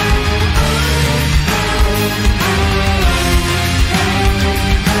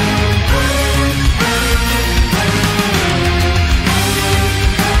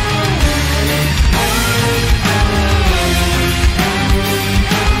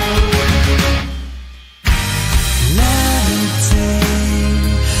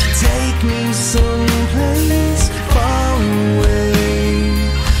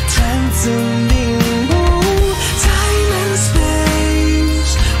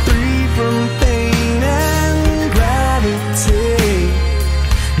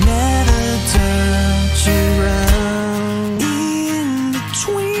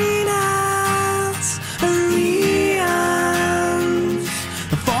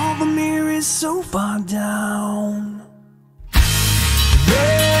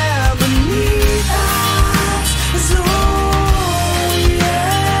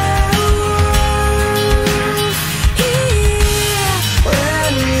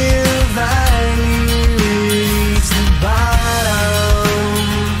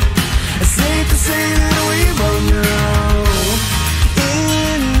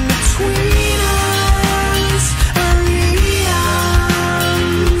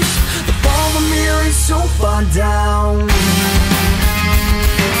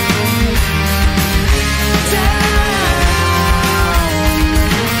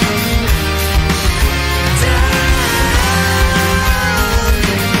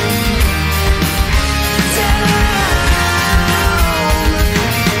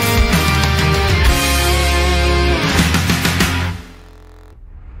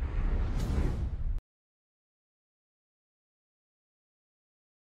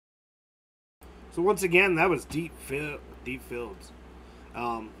 So once again, that was Deep Fields.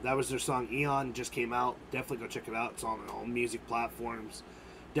 That was their song Eon, just came out. Definitely go check it out. It's on all music platforms.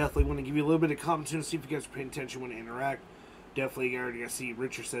 Definitely want to give you a little bit of commentary, see if you guys are paying attention when to interact. Definitely already got to see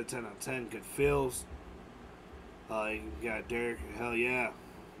Richard said 10 out of 10. Good feels. You got Derek. Hell yeah.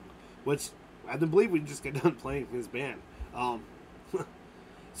 I didn't believe we just got done playing his band.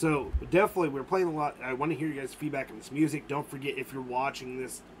 So definitely we're playing a lot. I want to hear you guys' feedback on this music. Don't forget, if you're watching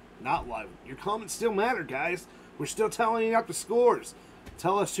this not live, your comments still matter, guys. We're still telling you out the scores.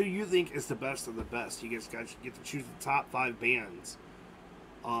 Tell us who you think is the best of the best. You guys get to choose the top 5 bands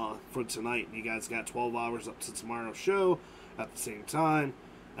for tonight. You guys got 12 hours up to tomorrow's show at the same time,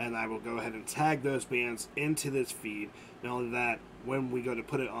 and I will go ahead and tag those bands into this feed. Not only that, when we go to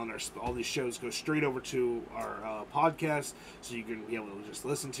put it on all these shows go straight over to our podcast, so you can be able to just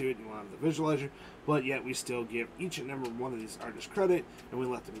listen to it. You won't have the visualizer, but yet we still give each and every one of these artists credit, and we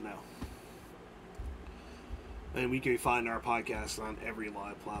let them know. And we can find our podcast on every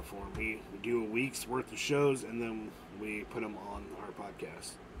live platform. We do a week's worth of shows, and then we put them on our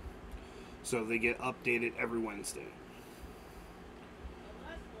podcast. So they get updated every Wednesday.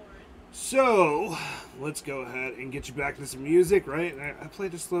 So, let's go ahead and get you back to some music, right? I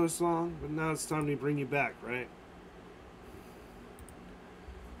played a slow song, but now it's time to bring you back, right?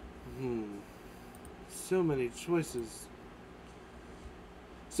 So many choices.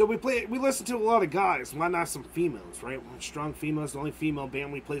 So we listen to a lot of guys. Why not some females, right? Strong females. The only female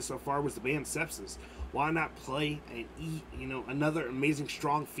band we played so far was the band Sepsis. Why not play another amazing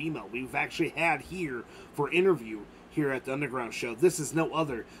strong female we've actually had here for interview here at the Underground Show? This is no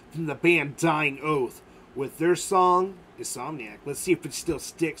other than the band Dying Oath with their song Insomniac. Let's see if it still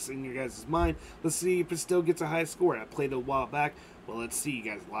sticks in your guys' mind. Let's see if it still gets a high score. I played it a while back. Well, let's see, you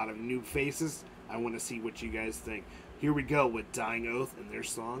guys. A lot of new faces. I want to see what you guys think. Here we go with Dying Oath and their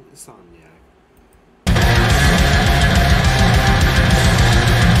song Insomniac.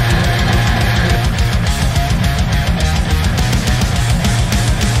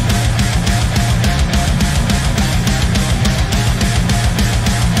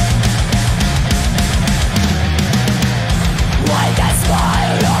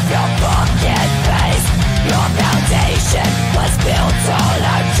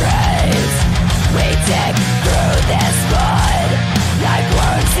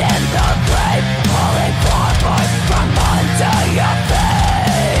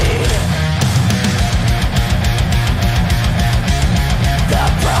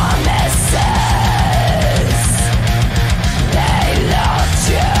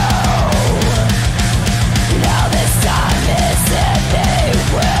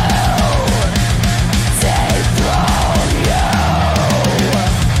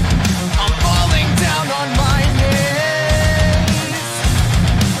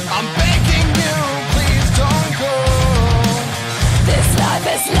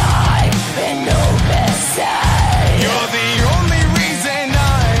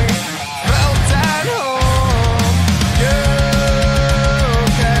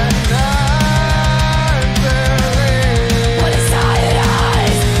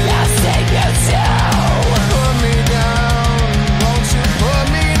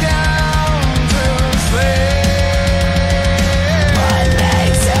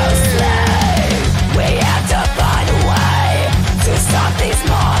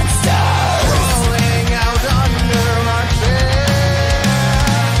 Rolling out under my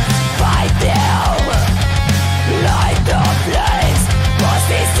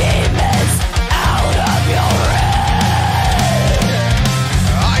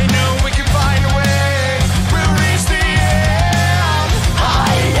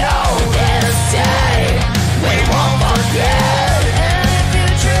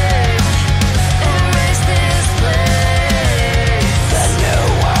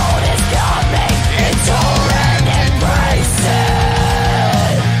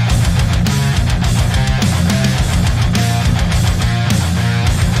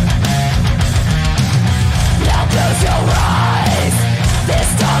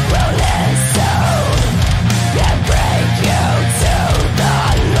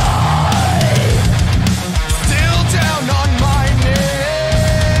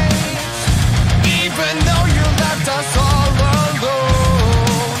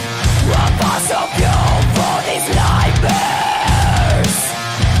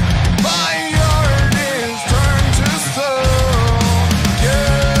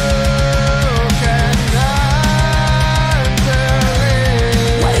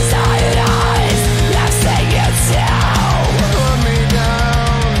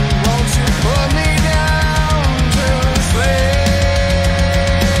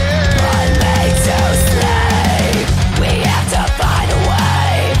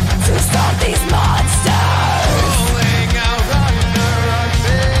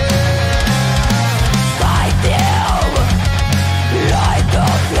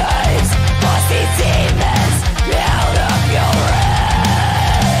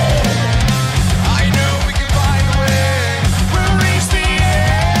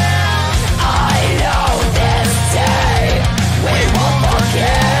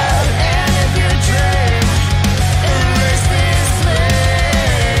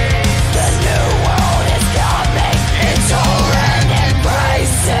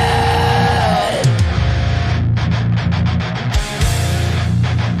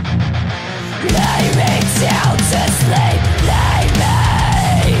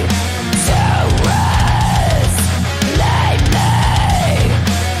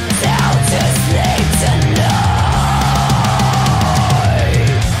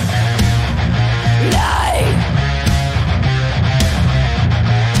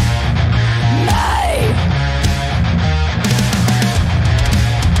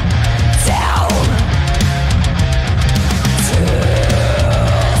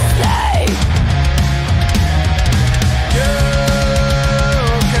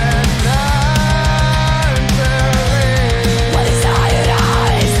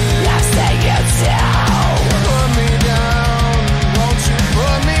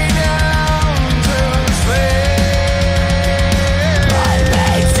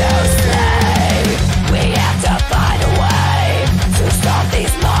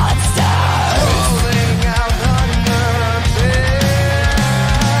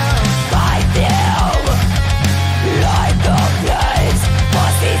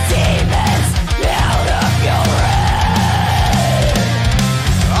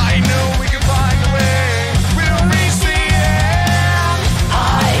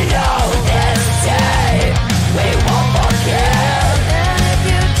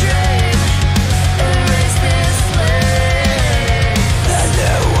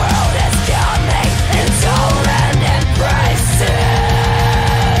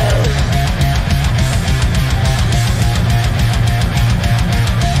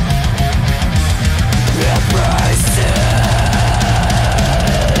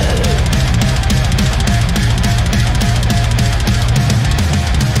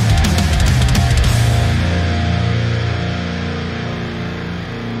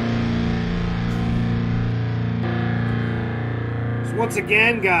Once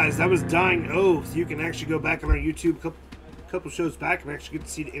again, guys, that was Dying Oath. You can actually go back on our YouTube a couple shows back and actually get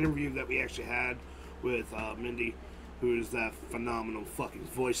to see the interview that we actually had with Mindy, who is that phenomenal fucking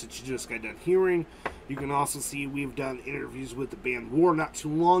voice that you just got done hearing. You can also see we've done interviews with the band War not too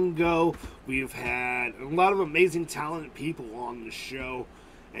long ago. We've had a lot of amazing, talented people on the show,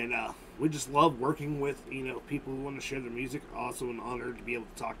 and we just love working with, you know, people who want to share their music. Also an honor to be able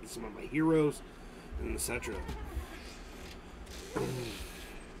to talk to some of my heroes, and etc.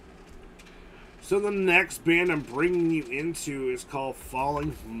 So the next band I'm bringing you into is called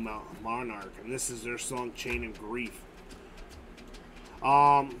Falling Monarch, and this is their song Chain of Grief.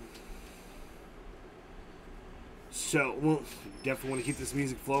 So we'll definitely want to keep this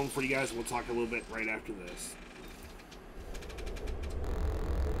music flowing for you guys, and we'll talk a little bit right after this.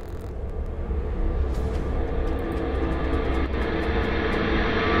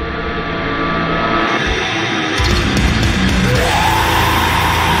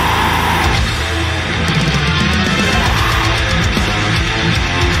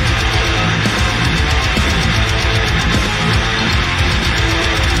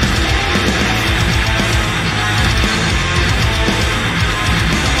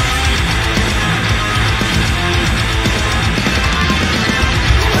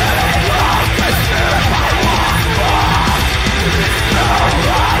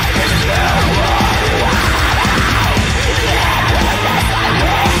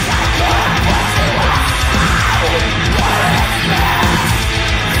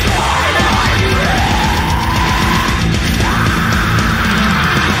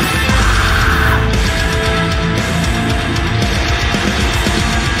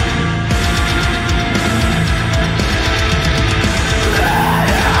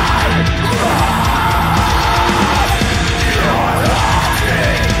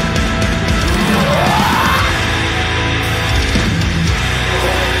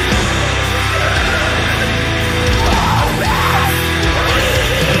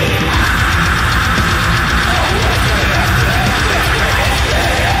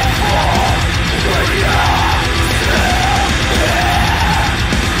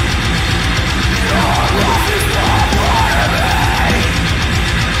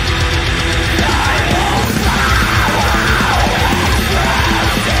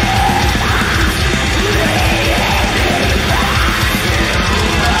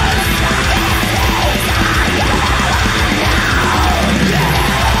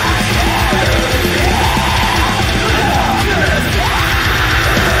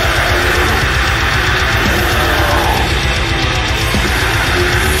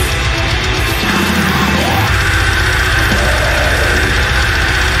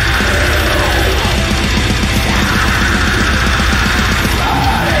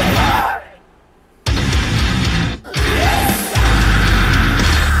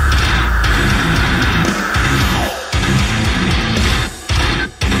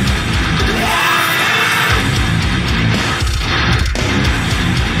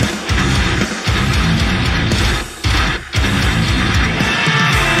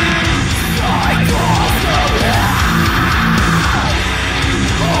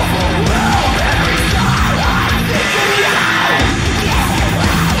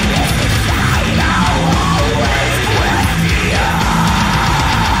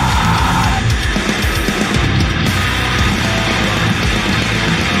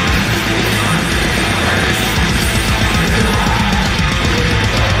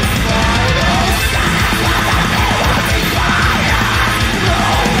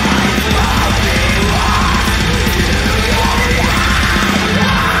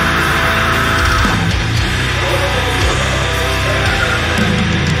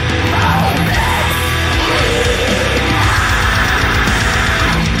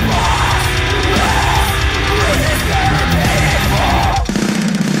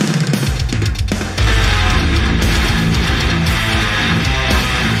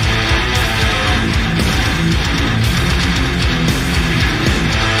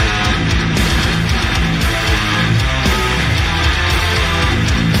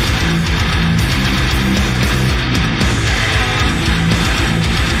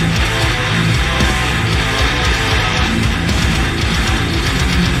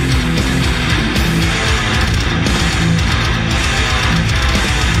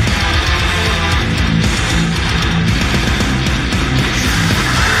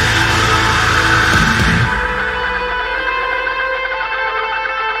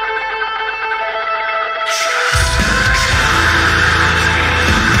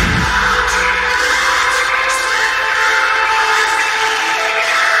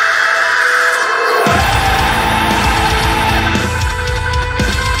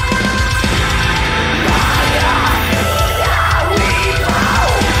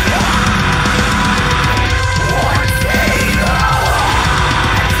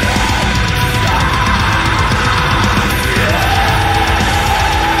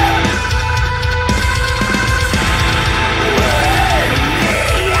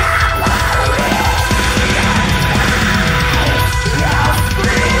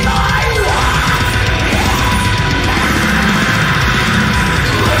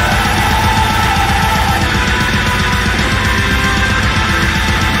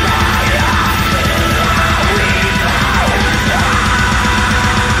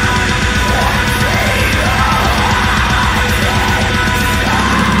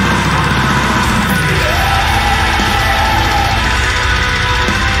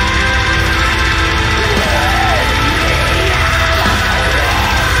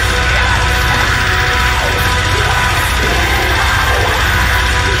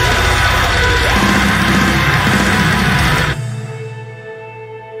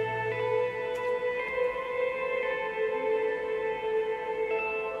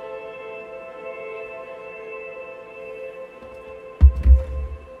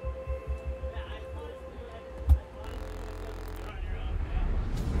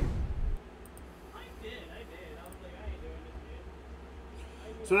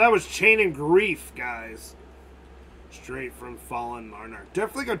 So that was Chain and Grief, guys. Straight from Fallen Monarch.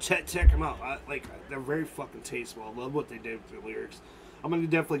 Definitely go check them out. They're very fucking tasteful. I love what they did with the lyrics. I'm gonna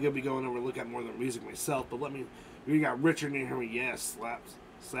definitely be going over and look at more of their music myself. But we got Richard in here. Yes,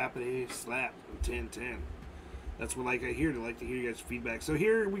 slappity slap, 10-10. That's what I hear. I like to hear you guys' feedback. So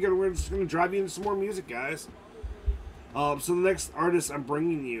here we're just gonna drive you into some more music, guys. So the next artist I'm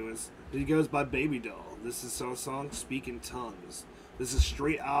bringing you he goes by Baby Doll. This is a song, Speak in Tongues. This is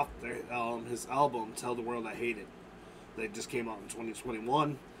straight off his album, Tell the World I Hate It. That just came out in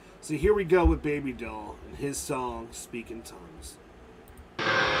 2021. So here we go with Baby Doll and his song, Speak in Tongues.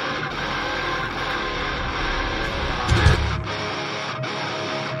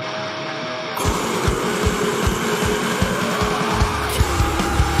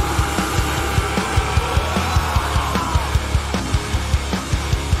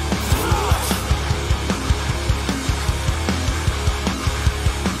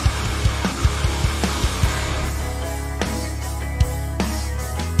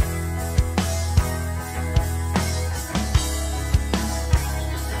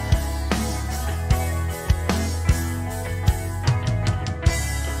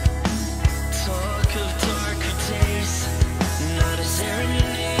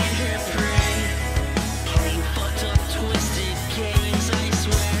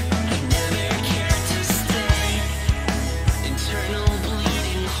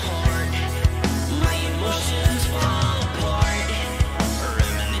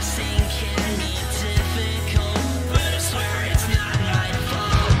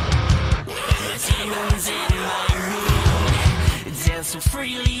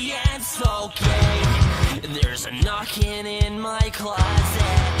 Freely and so gay. There's a knocking in my closet.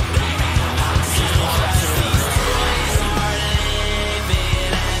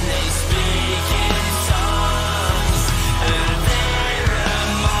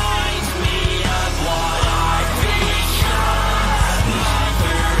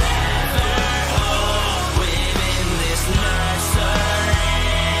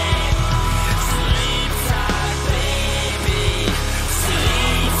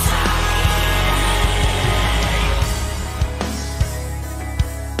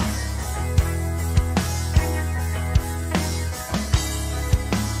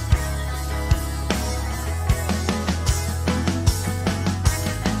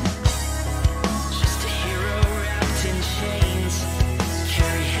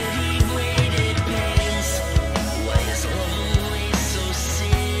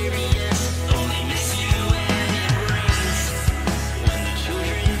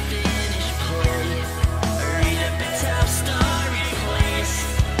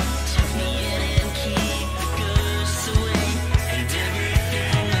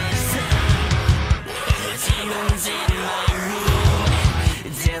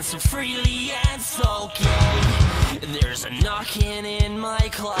 Freely and so gay. There's a knocking in my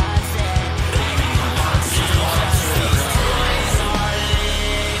closet.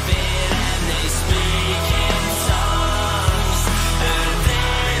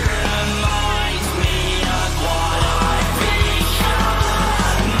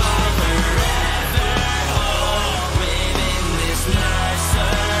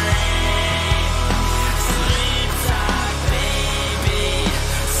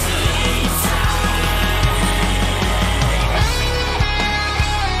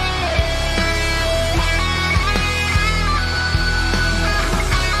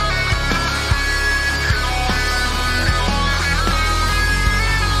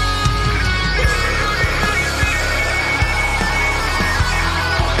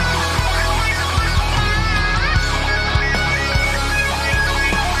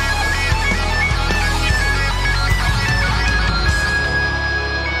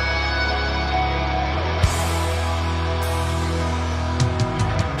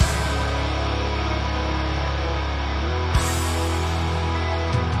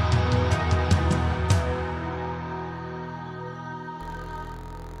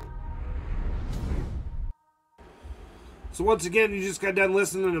 So once again, you just got done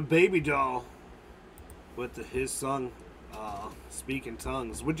listening to Baby Doll with his song, Speak in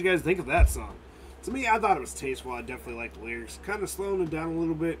Tongues. What'd you guys think of that song? To me, I thought it was tasteful. I definitely liked the lyrics. Kind of slowing it down a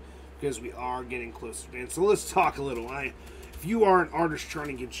little bit because we are getting closer to the end. So let's talk a little. If you are an artist trying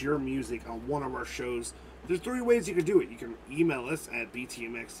to get your music on one of our shows, there's 3 ways you can do it. You can email us at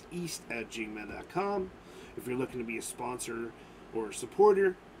btmxeast@gmail.com. If you're looking to be a sponsor or a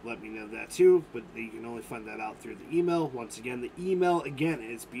supporter, let me know that too, but you can only find that out through the email. Once again, the email again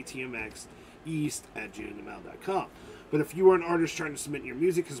is btmxeast@gmail.com. But if you are an artist trying to submit your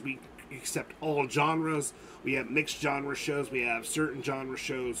music, because we accept all genres. We have mixed genre shows. We have certain genre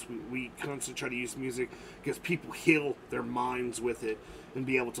shows. We constantly try to use music because people heal their minds with it and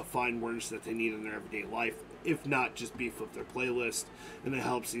be able to find words that they need in their everyday life. If not, just beef up their playlist, and it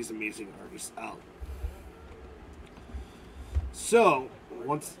helps these amazing artists out. So,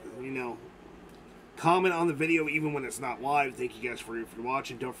 once, comment on the video even when it's not live. Thank you guys for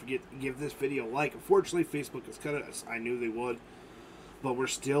watching. Don't forget to give this video a like. Unfortunately, Facebook has cut us. I knew they would. But we're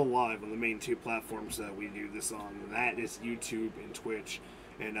still live on the main two platforms that we do this on. And that is YouTube and Twitch.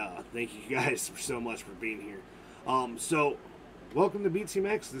 And thank you guys so much for being here. So, welcome to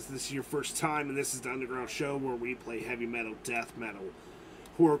BTMX. This is your first time, and this is the Underground Show where we play heavy metal, death metal,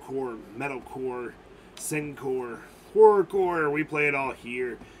 horrorcore, metalcore, synthcore, horrorcore. We play it all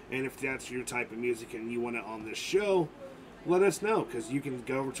here. And if that's your type of music and you want it on this show, let us know, because you can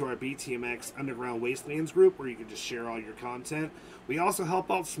go over to our BTMX Underground Wastelands group where you can just share all your content. We also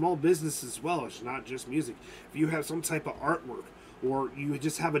help out small businesses as well. It's not just music. If you have some type of artwork, or you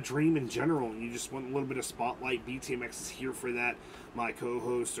just have a dream in general and you just want a little bit of spotlight, BTMX is here for that. My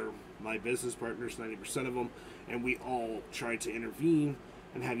co-hosts are my business partners, 90% of them, and we all try to intervene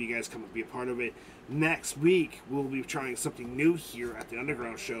and have you guys come and be a part of it. Next week, we'll be trying something new here at the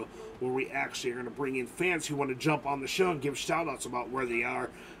Underground Show, where we actually are going to bring in fans who want to jump on the show and give shout-outs about where they are,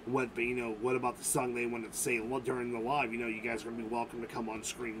 what about the song they wanted to say during the live. You guys are going to be welcome to come on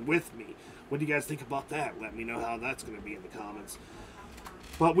screen with me. What do you guys think about that? Let me know how that's going to be in the comments.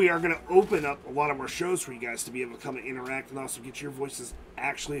 But we are going to open up a lot of our shows for you guys to be able to come and interact and also get your voices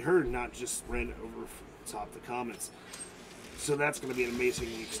actually heard, not just read over the top of the comments. So that's going to be an amazing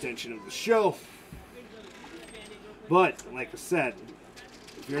extension of the show. But, like I said,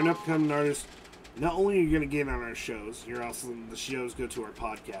 if you're an upcoming artist, not only are you going to get on our shows, the shows go to our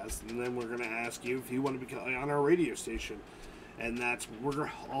podcast, and then we're going to ask you if you want to be on our radio station. And we're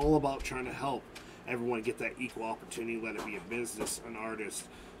all about trying to help everyone get that equal opportunity, let it be a business, an artist,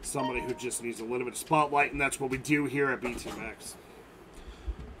 somebody who just needs a little bit of spotlight, and that's what we do here at BTMX.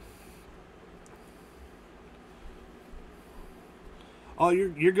 Oh,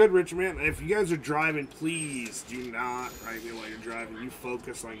 you're good, Richard, man. If you guys are driving, please do not, while you're driving, you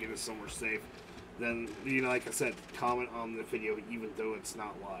focus on getting somewhere safe. Then, like I said, comment on the video even though it's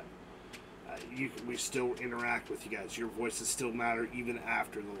not live. We still interact with you guys. Your voices still matter even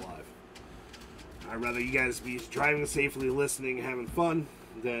after the live. I'd rather you guys be driving safely, listening, having fun,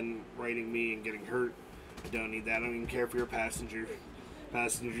 than writing me and getting hurt. I don't need that. I don't even care if you're a passenger.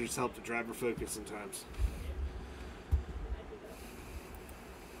 Passengers help the driver focus sometimes.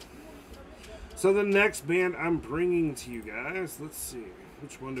 So the next band I'm bringing to you guys, let's see,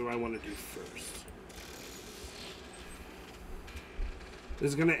 which one do I want to do first? This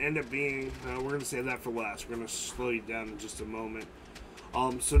is going to end up being, we're going to save that for last. We're going to slow you down in just a moment.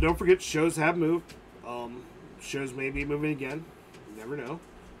 So don't forget, shows have moved. Shows may be moving again. You never know.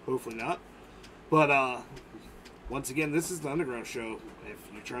 Hopefully not. But once again, this is the Underground Show.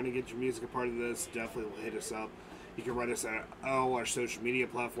 If you're trying to get your music a part of this, definitely hit us up. You can write us at all our social media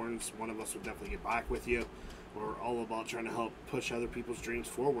platforms. One of us will definitely get back with you. We're all about trying to help push other people's dreams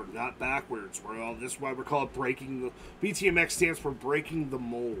forward, not backwards. This is why we're called Breaking the... BTMX stands for Breaking the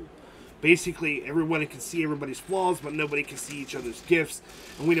Mold. Basically, everyone can see everybody's flaws, but nobody can see each other's gifts.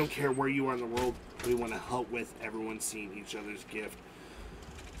 And we don't care where you are in the world. We want to help with everyone seeing each other's gift.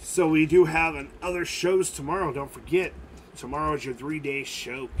 So we do have other shows tomorrow. Don't forget, tomorrow is your 3-day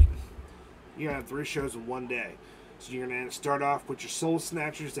show. You're going to have 3 shows in one day. So you're going to start off with your Soul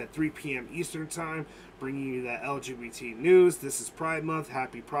Snatchers at 3 p.m. Eastern Time, bringing you that LGBT news. This is Pride Month.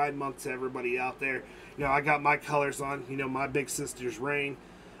 Happy Pride Month to everybody out there. I got my colors on. My big sister's Rain.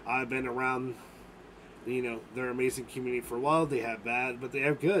 I've been around, their amazing community for a while. They have bad, but they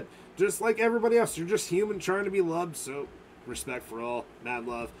have good. Just like everybody else. They're just human trying to be loved. So respect for all. Mad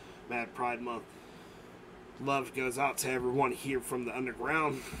love. Mad Pride Month. Love goes out to everyone here from the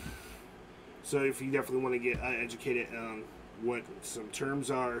underground. So if you definitely want to get educated on what some terms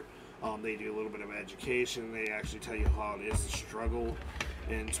are, they do a little bit of education. They actually tell you how it is to struggle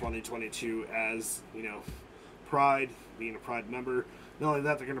in 2022 as, Pride, being a Pride member. Not only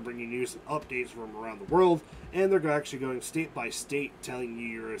that, they're going to bring you news and updates from around the world, and they're actually going state by state telling you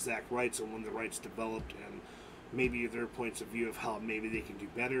your exact rights and when the rights developed, and maybe their points of view of how maybe they can do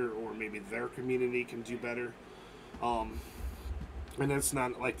better, or maybe their community can do better. And it's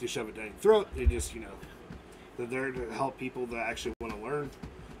not like they shove it down your throat. They just, they're there to help people that actually want to learn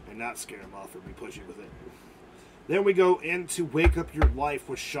and not scare them off or be pushy with it. Then we go into Wake Up Your Life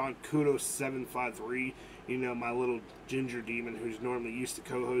with Sean Kudos 753. My little ginger demon who's normally used to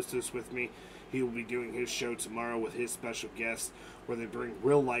co-host this with me. He will be doing his show tomorrow with his special guests, where they bring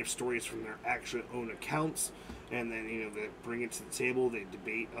real life stories from their actual own accounts, and then they bring it to the table. They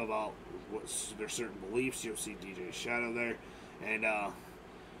debate about what's their certain beliefs. You'll see DJ Shadow there, and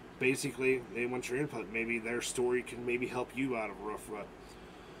basically they want your input. Maybe their story can maybe help you out of a rough rut.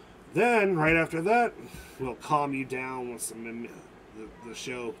 Then right after that, we'll calm you down with some the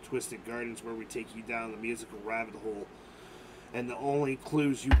show Twisted Gardens, where we take you down the musical rabbit hole. And the only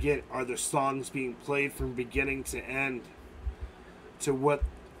clues you get are the songs being played from beginning to end to what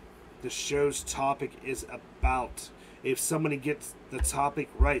the show's topic is about. If somebody gets the topic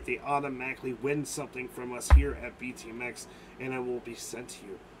right, they automatically win something from us here at BTMX, and it will be sent to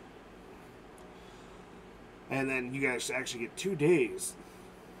you. And then you guys actually get 2 days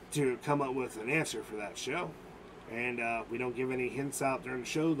to come up with an answer for that show. And we don't give any hints out during the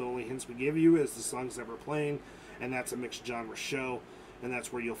show. The only hints we give you is the songs that we're playing, and that's a mixed genre show, and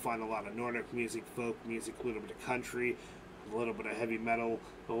that's where you'll find a lot of Nordic music, folk music, a little bit of country, a little bit of heavy metal,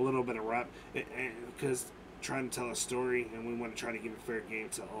 a little bit of rap, because trying to tell a story, and we want to try to give a fair game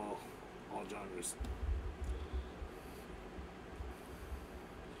to all genres.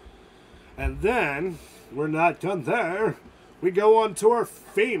 And then, we're not done there. We go on to our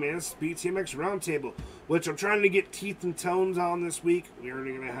famous BTMX Roundtable, which I'm trying to get teeth and tones on this week. We're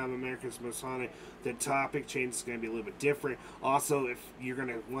already going to have America's Most Haunted. The topic change is going to be a little bit different. Also, if you're going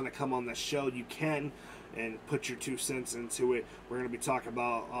to want to come on the show, you can, and put your 2 cents into it. We're going to be talking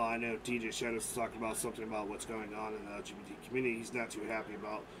about, I know DJ Shadow's talking about something about what's going on in the LGBT community he's not too happy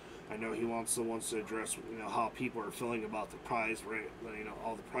about. I know he wants to address, how people are feeling about the price rate,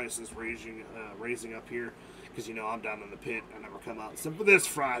 all the prices raising up here. Because, I'm down in the pit. I never come out except for this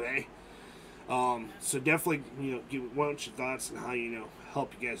Friday. So definitely, give your thoughts on how,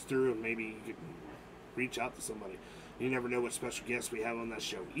 help you guys through, and maybe you could reach out to somebody. You never know what special guests we have on that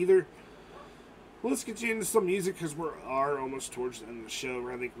show either. Well, let's get you into some music, because we are almost towards the end of the show.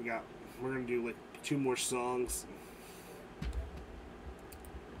 I think we're going to do like 2 more songs.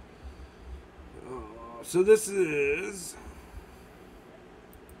 So this is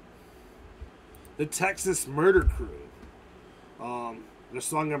the Texas Murder Crew. The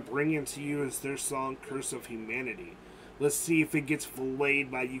song I'm bringing to you is their song Curse of Humanity. Let's see if it gets filleted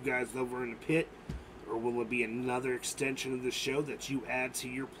by you guys over in the pit, or will it be another extension of the show that you add to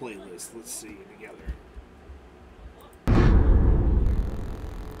your playlist? Let's see it together.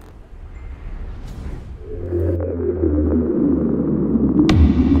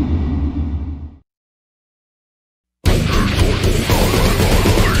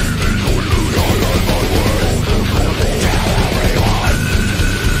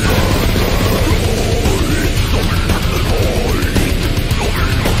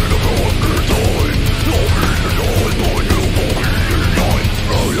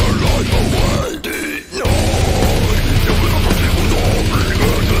 Away.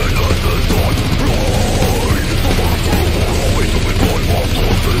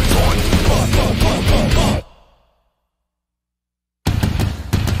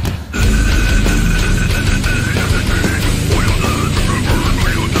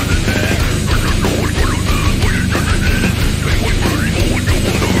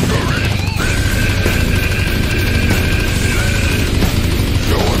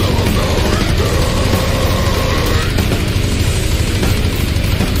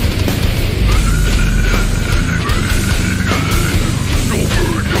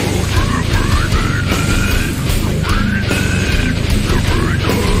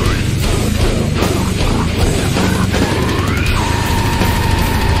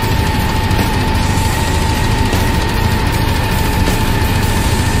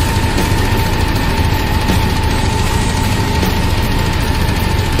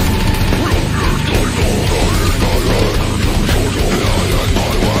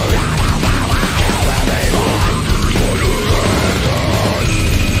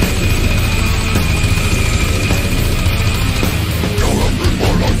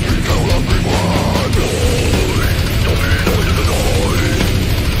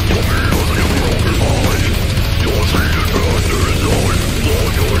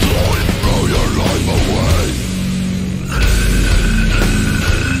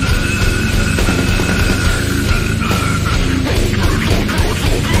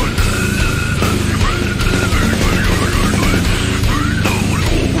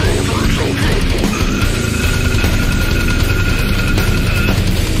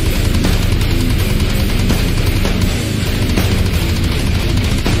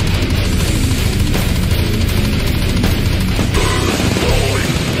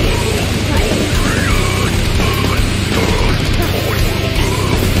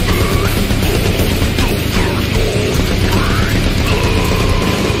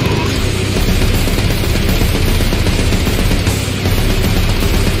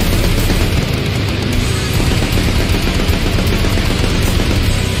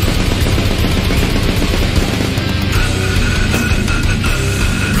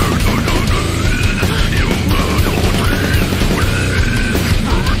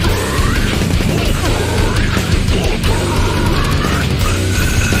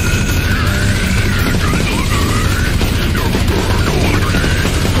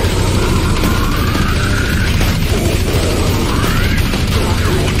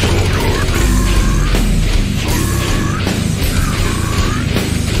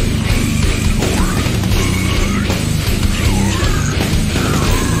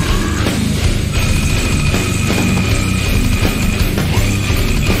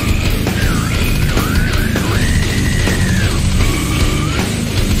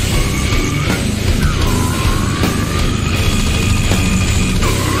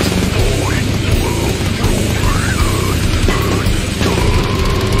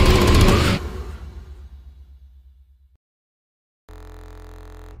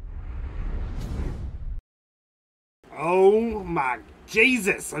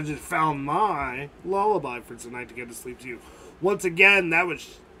 Jesus, I just found my lullaby for tonight to get to sleep to. Once again, that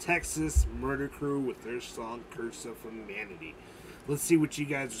was Texas Murder Crew with their song Curse of Humanity. Let's see what you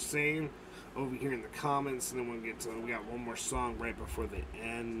guys are saying over here in the comments, and then we'll get to, we got one more song right before the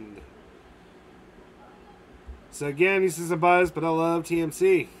end. So again, he says, "I'm biased, but I love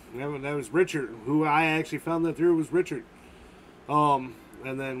TMC." That was Richard, who I actually found that through was Richard. And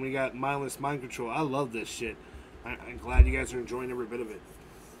then we got Mindless Mind Control. I love this shit. I'm glad you guys are enjoying every bit of it.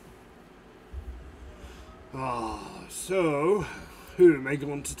 So who am I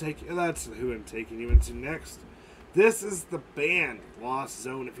going to take? That's who I'm taking you into next. This is the band Lost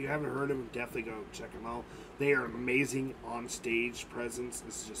Zone. If you haven't heard of them, definitely go check them out. They are amazing on stage presence.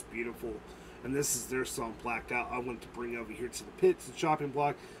 It's just beautiful. And this is their song Blacked Out. I want to bring over here to the pits, the chopping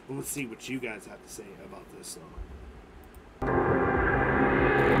block, and let's see what you guys have to say about this song.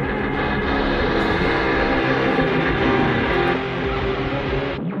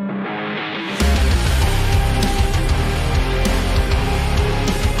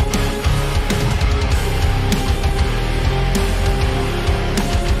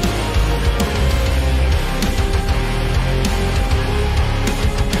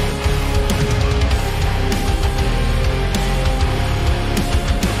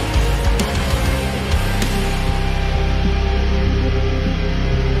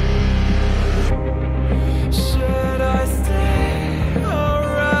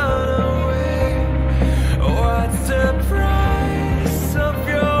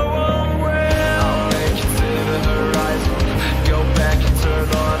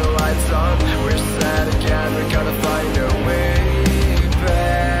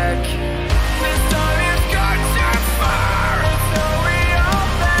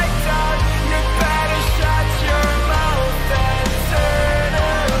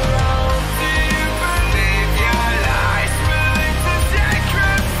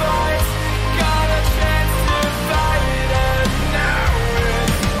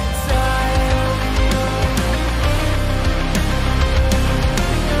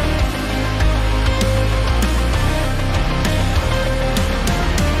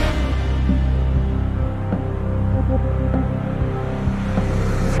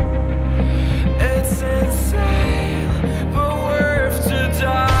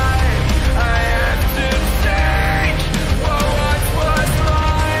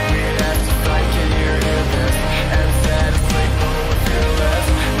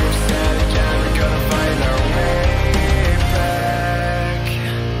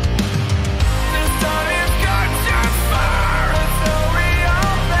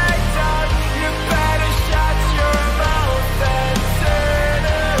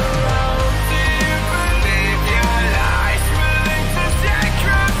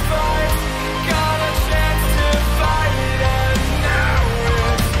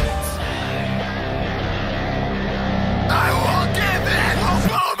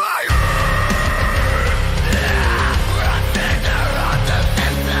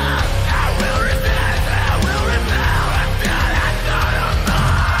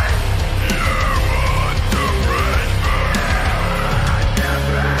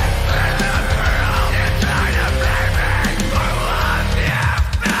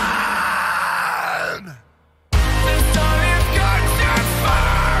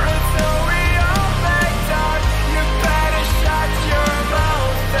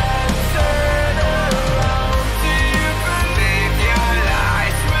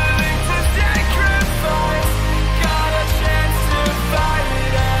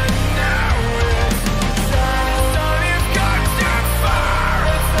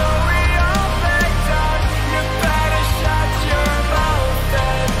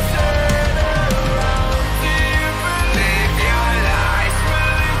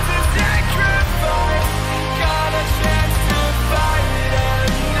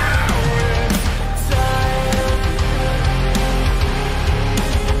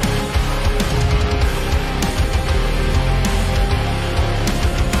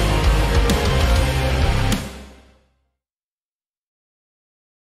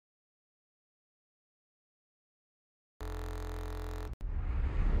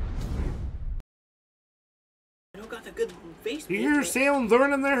 Got the good face. You hear Salem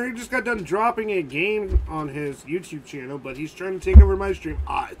Thorne in there? He just got done dropping a game on his YouTube channel, but he's trying to take over my stream.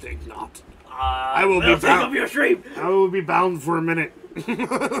 I think not. I will be bound. Take your stream. I will be bound for a minute.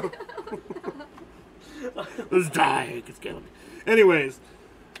 Let's die. It's killing me. Anyways,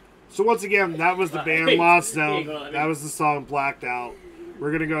 so once again, that was the band Lost Zone. That was the song Blacked Out.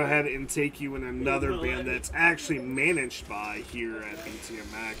 We're gonna go ahead and take you in another band that's actually managed by here at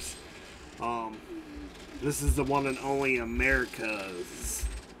BTMX. This is the one and only America's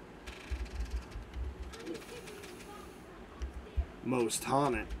Most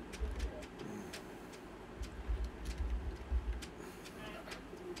Haunted.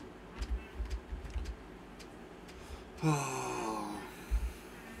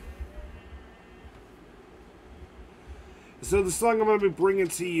 So the song I'm going to be bringing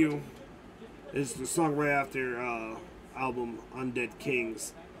to you is the song right after album Undead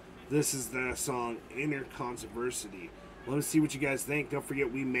Kings. This is the song Inner Controversy. Let us see what you guys think. Don't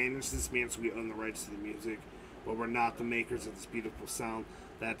forget, we manage this man, so we own the rights to the music, but we're not the makers of this beautiful sound.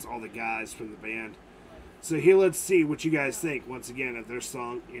 That's all the guys from the band. So here, let's see what you guys think once again of their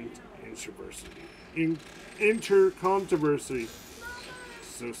song Inner Controversy.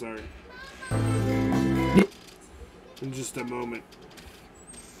 So sorry. In just a moment.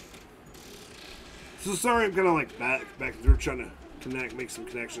 So sorry, I'm kind of like back through trying to make some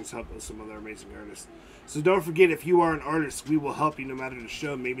connections, help with some other amazing artists. So don't forget, if you are an artist, we will help you no matter the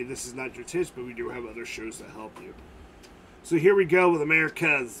show. Maybe this is not your taste, but we do have other shows that help you. So here we go with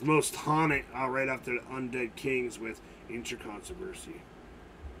America's Most Haunted, right after the Undead Kings with Inner Controversy.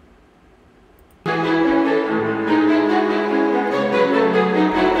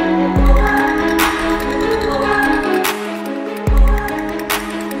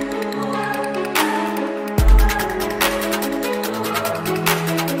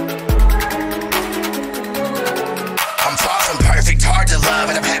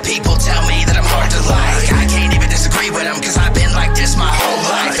 And I've had people tell me that I'm hard to like. I can't even disagree with them, cause I've been like this my whole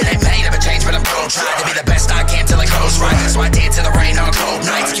life. It ain't made of a change, but I'm gonna try to be the best I can till it goes right. So I dance in the rain on cold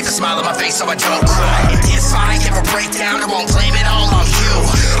nights, keep a smile on my face so I don't cry. If I ever break down, I won't blame it all on you.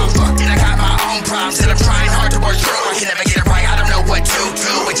 I'm fucked and I got my own problems that I'm trying hard to work through. I can never get it right, I don't know what to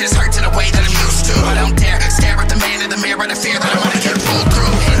do. It just hurts in a way that I'm used to. I don't dare stare at the man in the mirror to fear that I'm gonna get pulled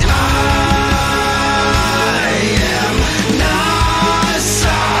through. And I am not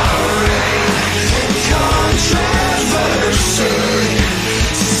controversy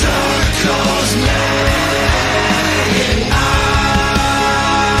circles me. I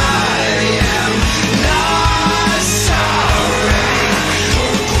am not sorry.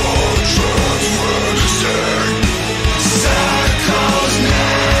 Controversy circles me.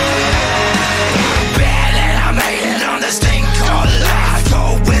 Bad and I made it on this thing called life. Go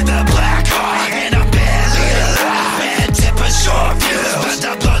with a black heart and I'm barely alive. And tip a short fuse, but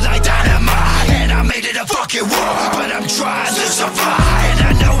the blood like dynamite. And I made it a fucking war, but I'm trying to survive. And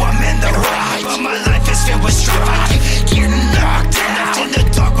I know I'm in the right, but my life is filled with strife. I keep getting knocked out in the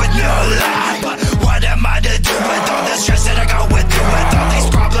dark with no light. But what am I to do with all the stress that I go through, with all these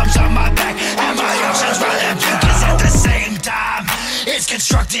problems on my back and my options running through? Cause at the same time, it's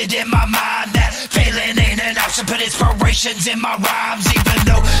constructed in my mind that failing ain't an option, but inspiration's in my rhymes. Even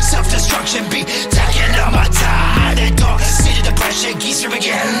though self-destruction be taking all my time, and dark-seated depression keeps me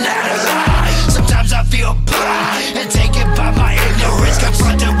getting out of line. Sometimes I feel blind and taken by my ignorance,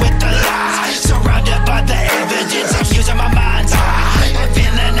 confronted with the lies, surrounded by the evidence. I'm using my mind's eye and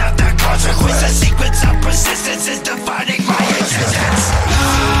feeling out the consequence. The sequence of persistence is defining my existence.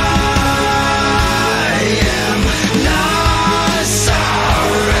 I am not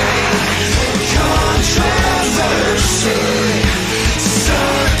sorry. Controversy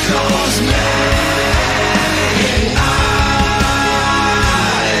circles me.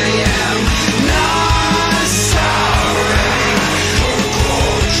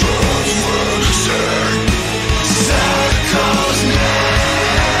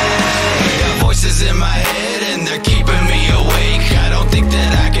 In my head and they're keeping me awake. I don't think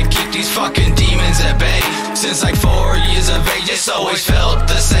that I can keep these fucking demons at bay. Since like 4 years of age, it's always felt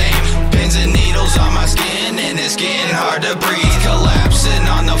the same. Pins and needles on my skin and it's getting hard to breathe. Collapsing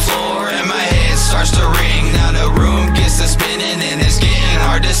on the floor and my head starts to ring. Now the room gets to spinning and it's getting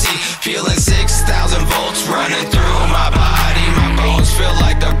hard to see. Feeling 6,000 volts running through my body. My bones feel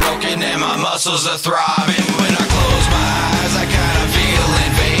like they're broken and my muscles are throbbing. When I close my eyes, I kinda feel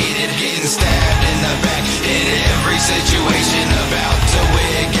invaded, getting stabbed in the back in every situation, about to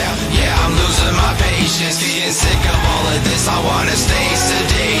wig out. Yeah, I'm losing my patience, getting sick of all of this. I wanna stay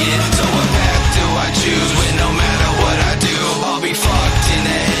sedated. So what path do I choose when no matter what I do, I'll be fucked in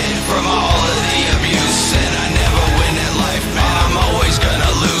the head from all of the abuse? And I never win at life, man, I'm always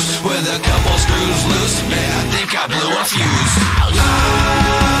gonna lose. With a couple screws loose, man, I think I blew a fuse.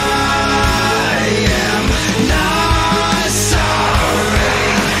 I am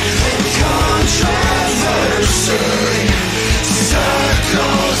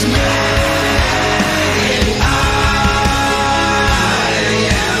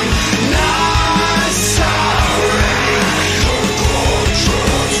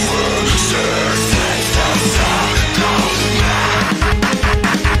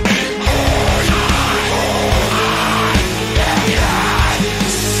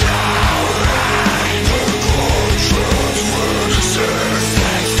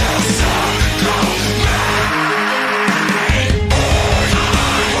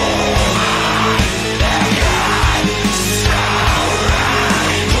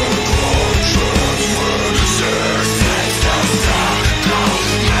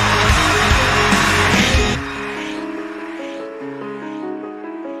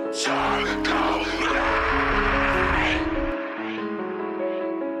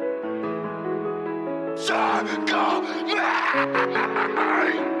So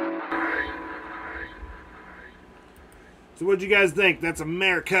what'd you guys think? That's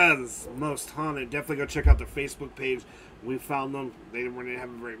America's Most Haunted. Definitely go check out their Facebook page. We found them. They didn't really have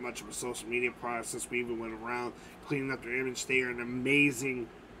very much of a social media process. We even went around cleaning up their image. They are an amazing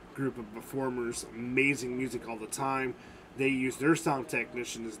group of performers. Amazing music all the time. They use their sound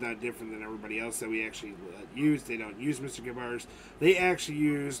technician is not different than everybody else that we actually use. They don't use Mr. Goodbars. They actually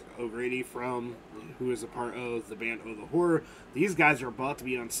use O'Grady who is a part of the band Oh the Horror. These guys are about to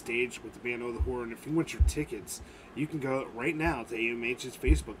be on stage with the band Oh the Horror, and if you want your tickets, you can go right now to AMH's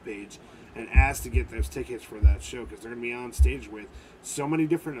Facebook page and ask to get those tickets for that show, because they're going to be on stage with so many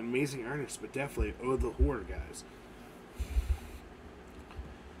different amazing artists, but definitely Oh the Horror guys.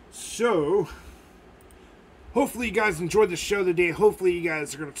 So hopefully you guys enjoyed the show today. Hopefully you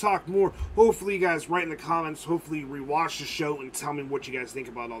guys are going to talk more. Hopefully you guys write in the comments. Hopefully you rewatch the show and tell me what you guys think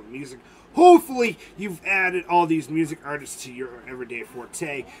about all the music. Hopefully you've added all these music artists to your everyday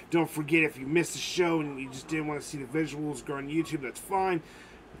forte. Don't forget, if you missed the show and you just didn't want to see the visuals, go on YouTube. That's fine.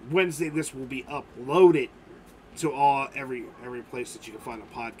 Wednesday this will be uploaded to every place that you can find a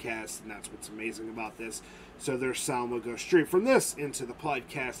podcast, and that's what's amazing about this. So their sound will go straight from this into the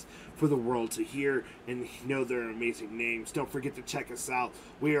podcast for the world to hear and know their amazing names. Don't forget to check us out.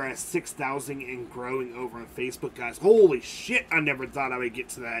 We are at 6,000 and growing over on Facebook, guys. Holy shit, I never thought I would get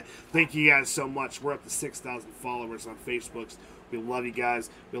to that. Thank you guys so much. We're up to 6,000 followers on Facebook. We love you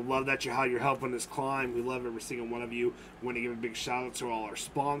guys. We love how you're helping us climb. We love every single one of you. We want to give a big shout out to all our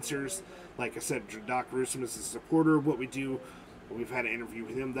sponsors. Like I said, Doc Russom is a supporter of what we do. We've had an interview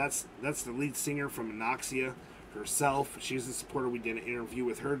with him. That's the lead singer from Anoxia herself. She's a supporter. We did an interview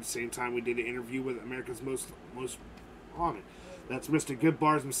with her at the same time we did an interview with America's Most Haunted. That's Mr.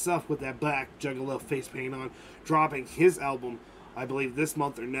 Goodbars himself with that black Juggalo face paint on, dropping his album, I believe this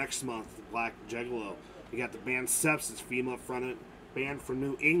month or next month, Black Juggalo. You got the band Sepsis, female-fronted band from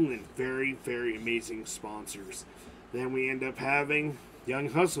New England. Very, very amazing sponsors. Then we end up having Young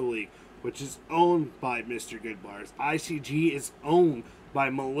Hustle League, which is owned by Mr. Goodbars. ICG is owned by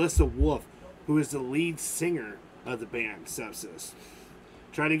Melissa Wolf, who is the lead singer of the band Sepsis.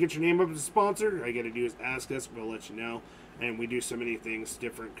 Trying to get your name up as a sponsor, all you got to do is ask us. We'll let you know. And we do so many things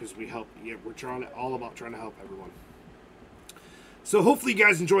different because we help. Yeah, we're all about trying to help everyone. So hopefully you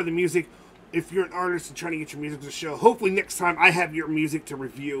guys enjoy the music. If you're an artist and trying to get your music to the show, hopefully next time I have your music to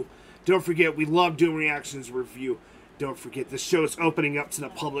review. Don't forget, we love doing reactions review. Don't forget, the show is opening up to the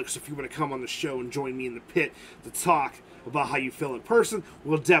public, so if you want to come on the show and join me in the pit to talk about how you feel in person,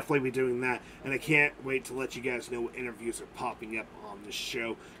 we'll definitely be doing that. And I can't wait to let you guys know what interviews are popping up on the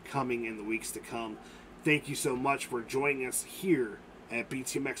show coming in the weeks to come. Thank you so much for joining us here at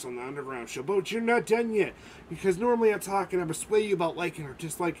BTMX on the Underground Show. But you're not done yet, because normally I talk and I persuade you about liking or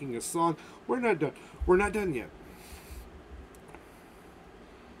disliking a song. We're not done. We're not done yet.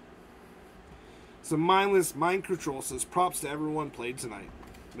 So Mindless Mind Control says, props to everyone played tonight.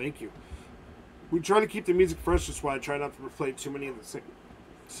 Thank you. We try to keep the music fresh, that's why I try not to replay too many of the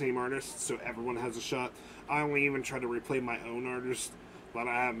same artists, so everyone has a shot. I only even try to replay my own artists that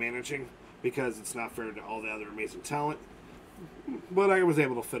I have managing, because it's not fair to all the other amazing talent. But I was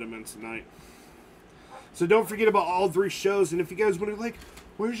able to fit them in tonight. So don't forget about all 3 shows, and if you guys want to,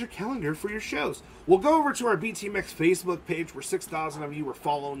 where's your calendar for your shows? Well, go over to our BTMX Facebook page where 6,000 of you are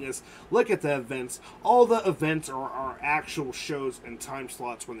following us. Look at the events. All the events are our actual shows and time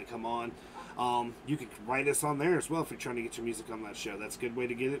slots when they come on. You can write us on there as well if you're trying to get your music on that show. That's a good way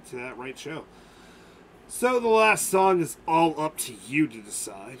to get it to that right show. So the last song is all up to you to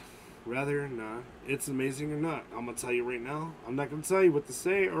decide. Whether or not it's amazing or not. I'm going to tell you right now. I'm not going to tell you what to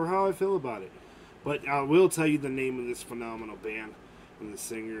say or how I feel about it. But I will tell you the name of this phenomenal band and the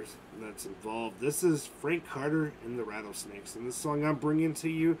singers that's involved. This is Frank Carter and the Rattlesnakes. And this song I'm bringing to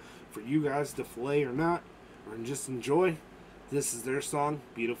you for you guys to play or not, or just enjoy. This is their song,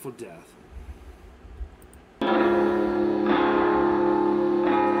 Beautiful Death.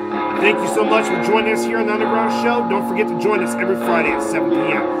 Thank you so much for joining us here on the Underground Show. Don't forget to join us every Friday at 7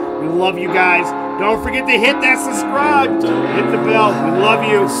 p.m. We love you guys. Don't forget to hit that subscribe. Hit the bell. We love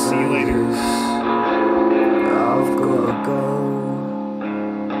you. See you later. I've gotta go.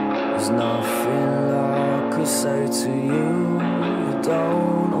 There's nothing I could say to you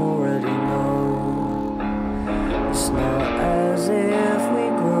don't already know. It's not as if we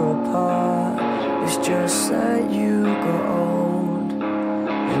grew apart. It's just that you got old.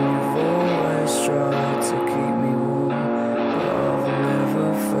 And you've always tried to keep me warm, but I've never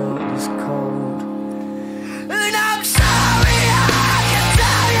felt this cold. And I'm sorry I can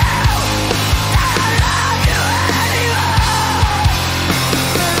tell you that I love you anymore,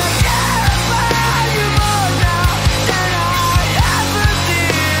 but I can't find you.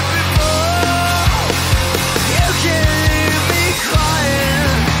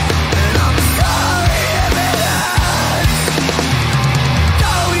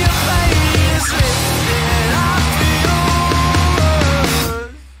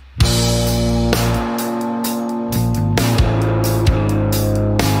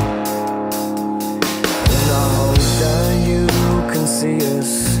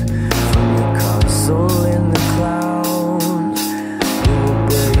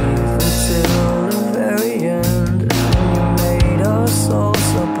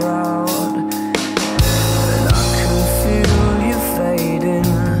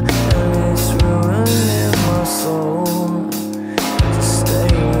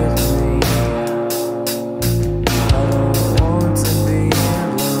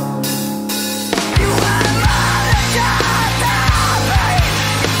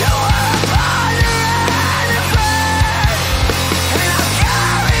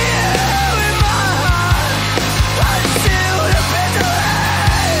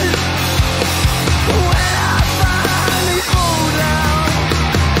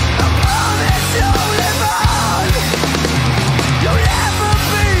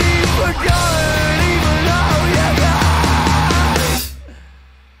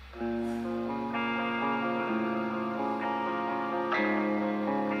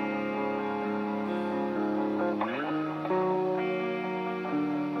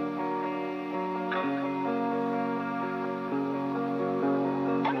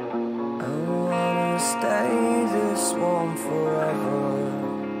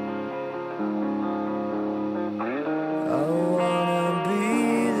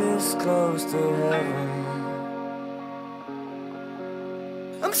 to heaven.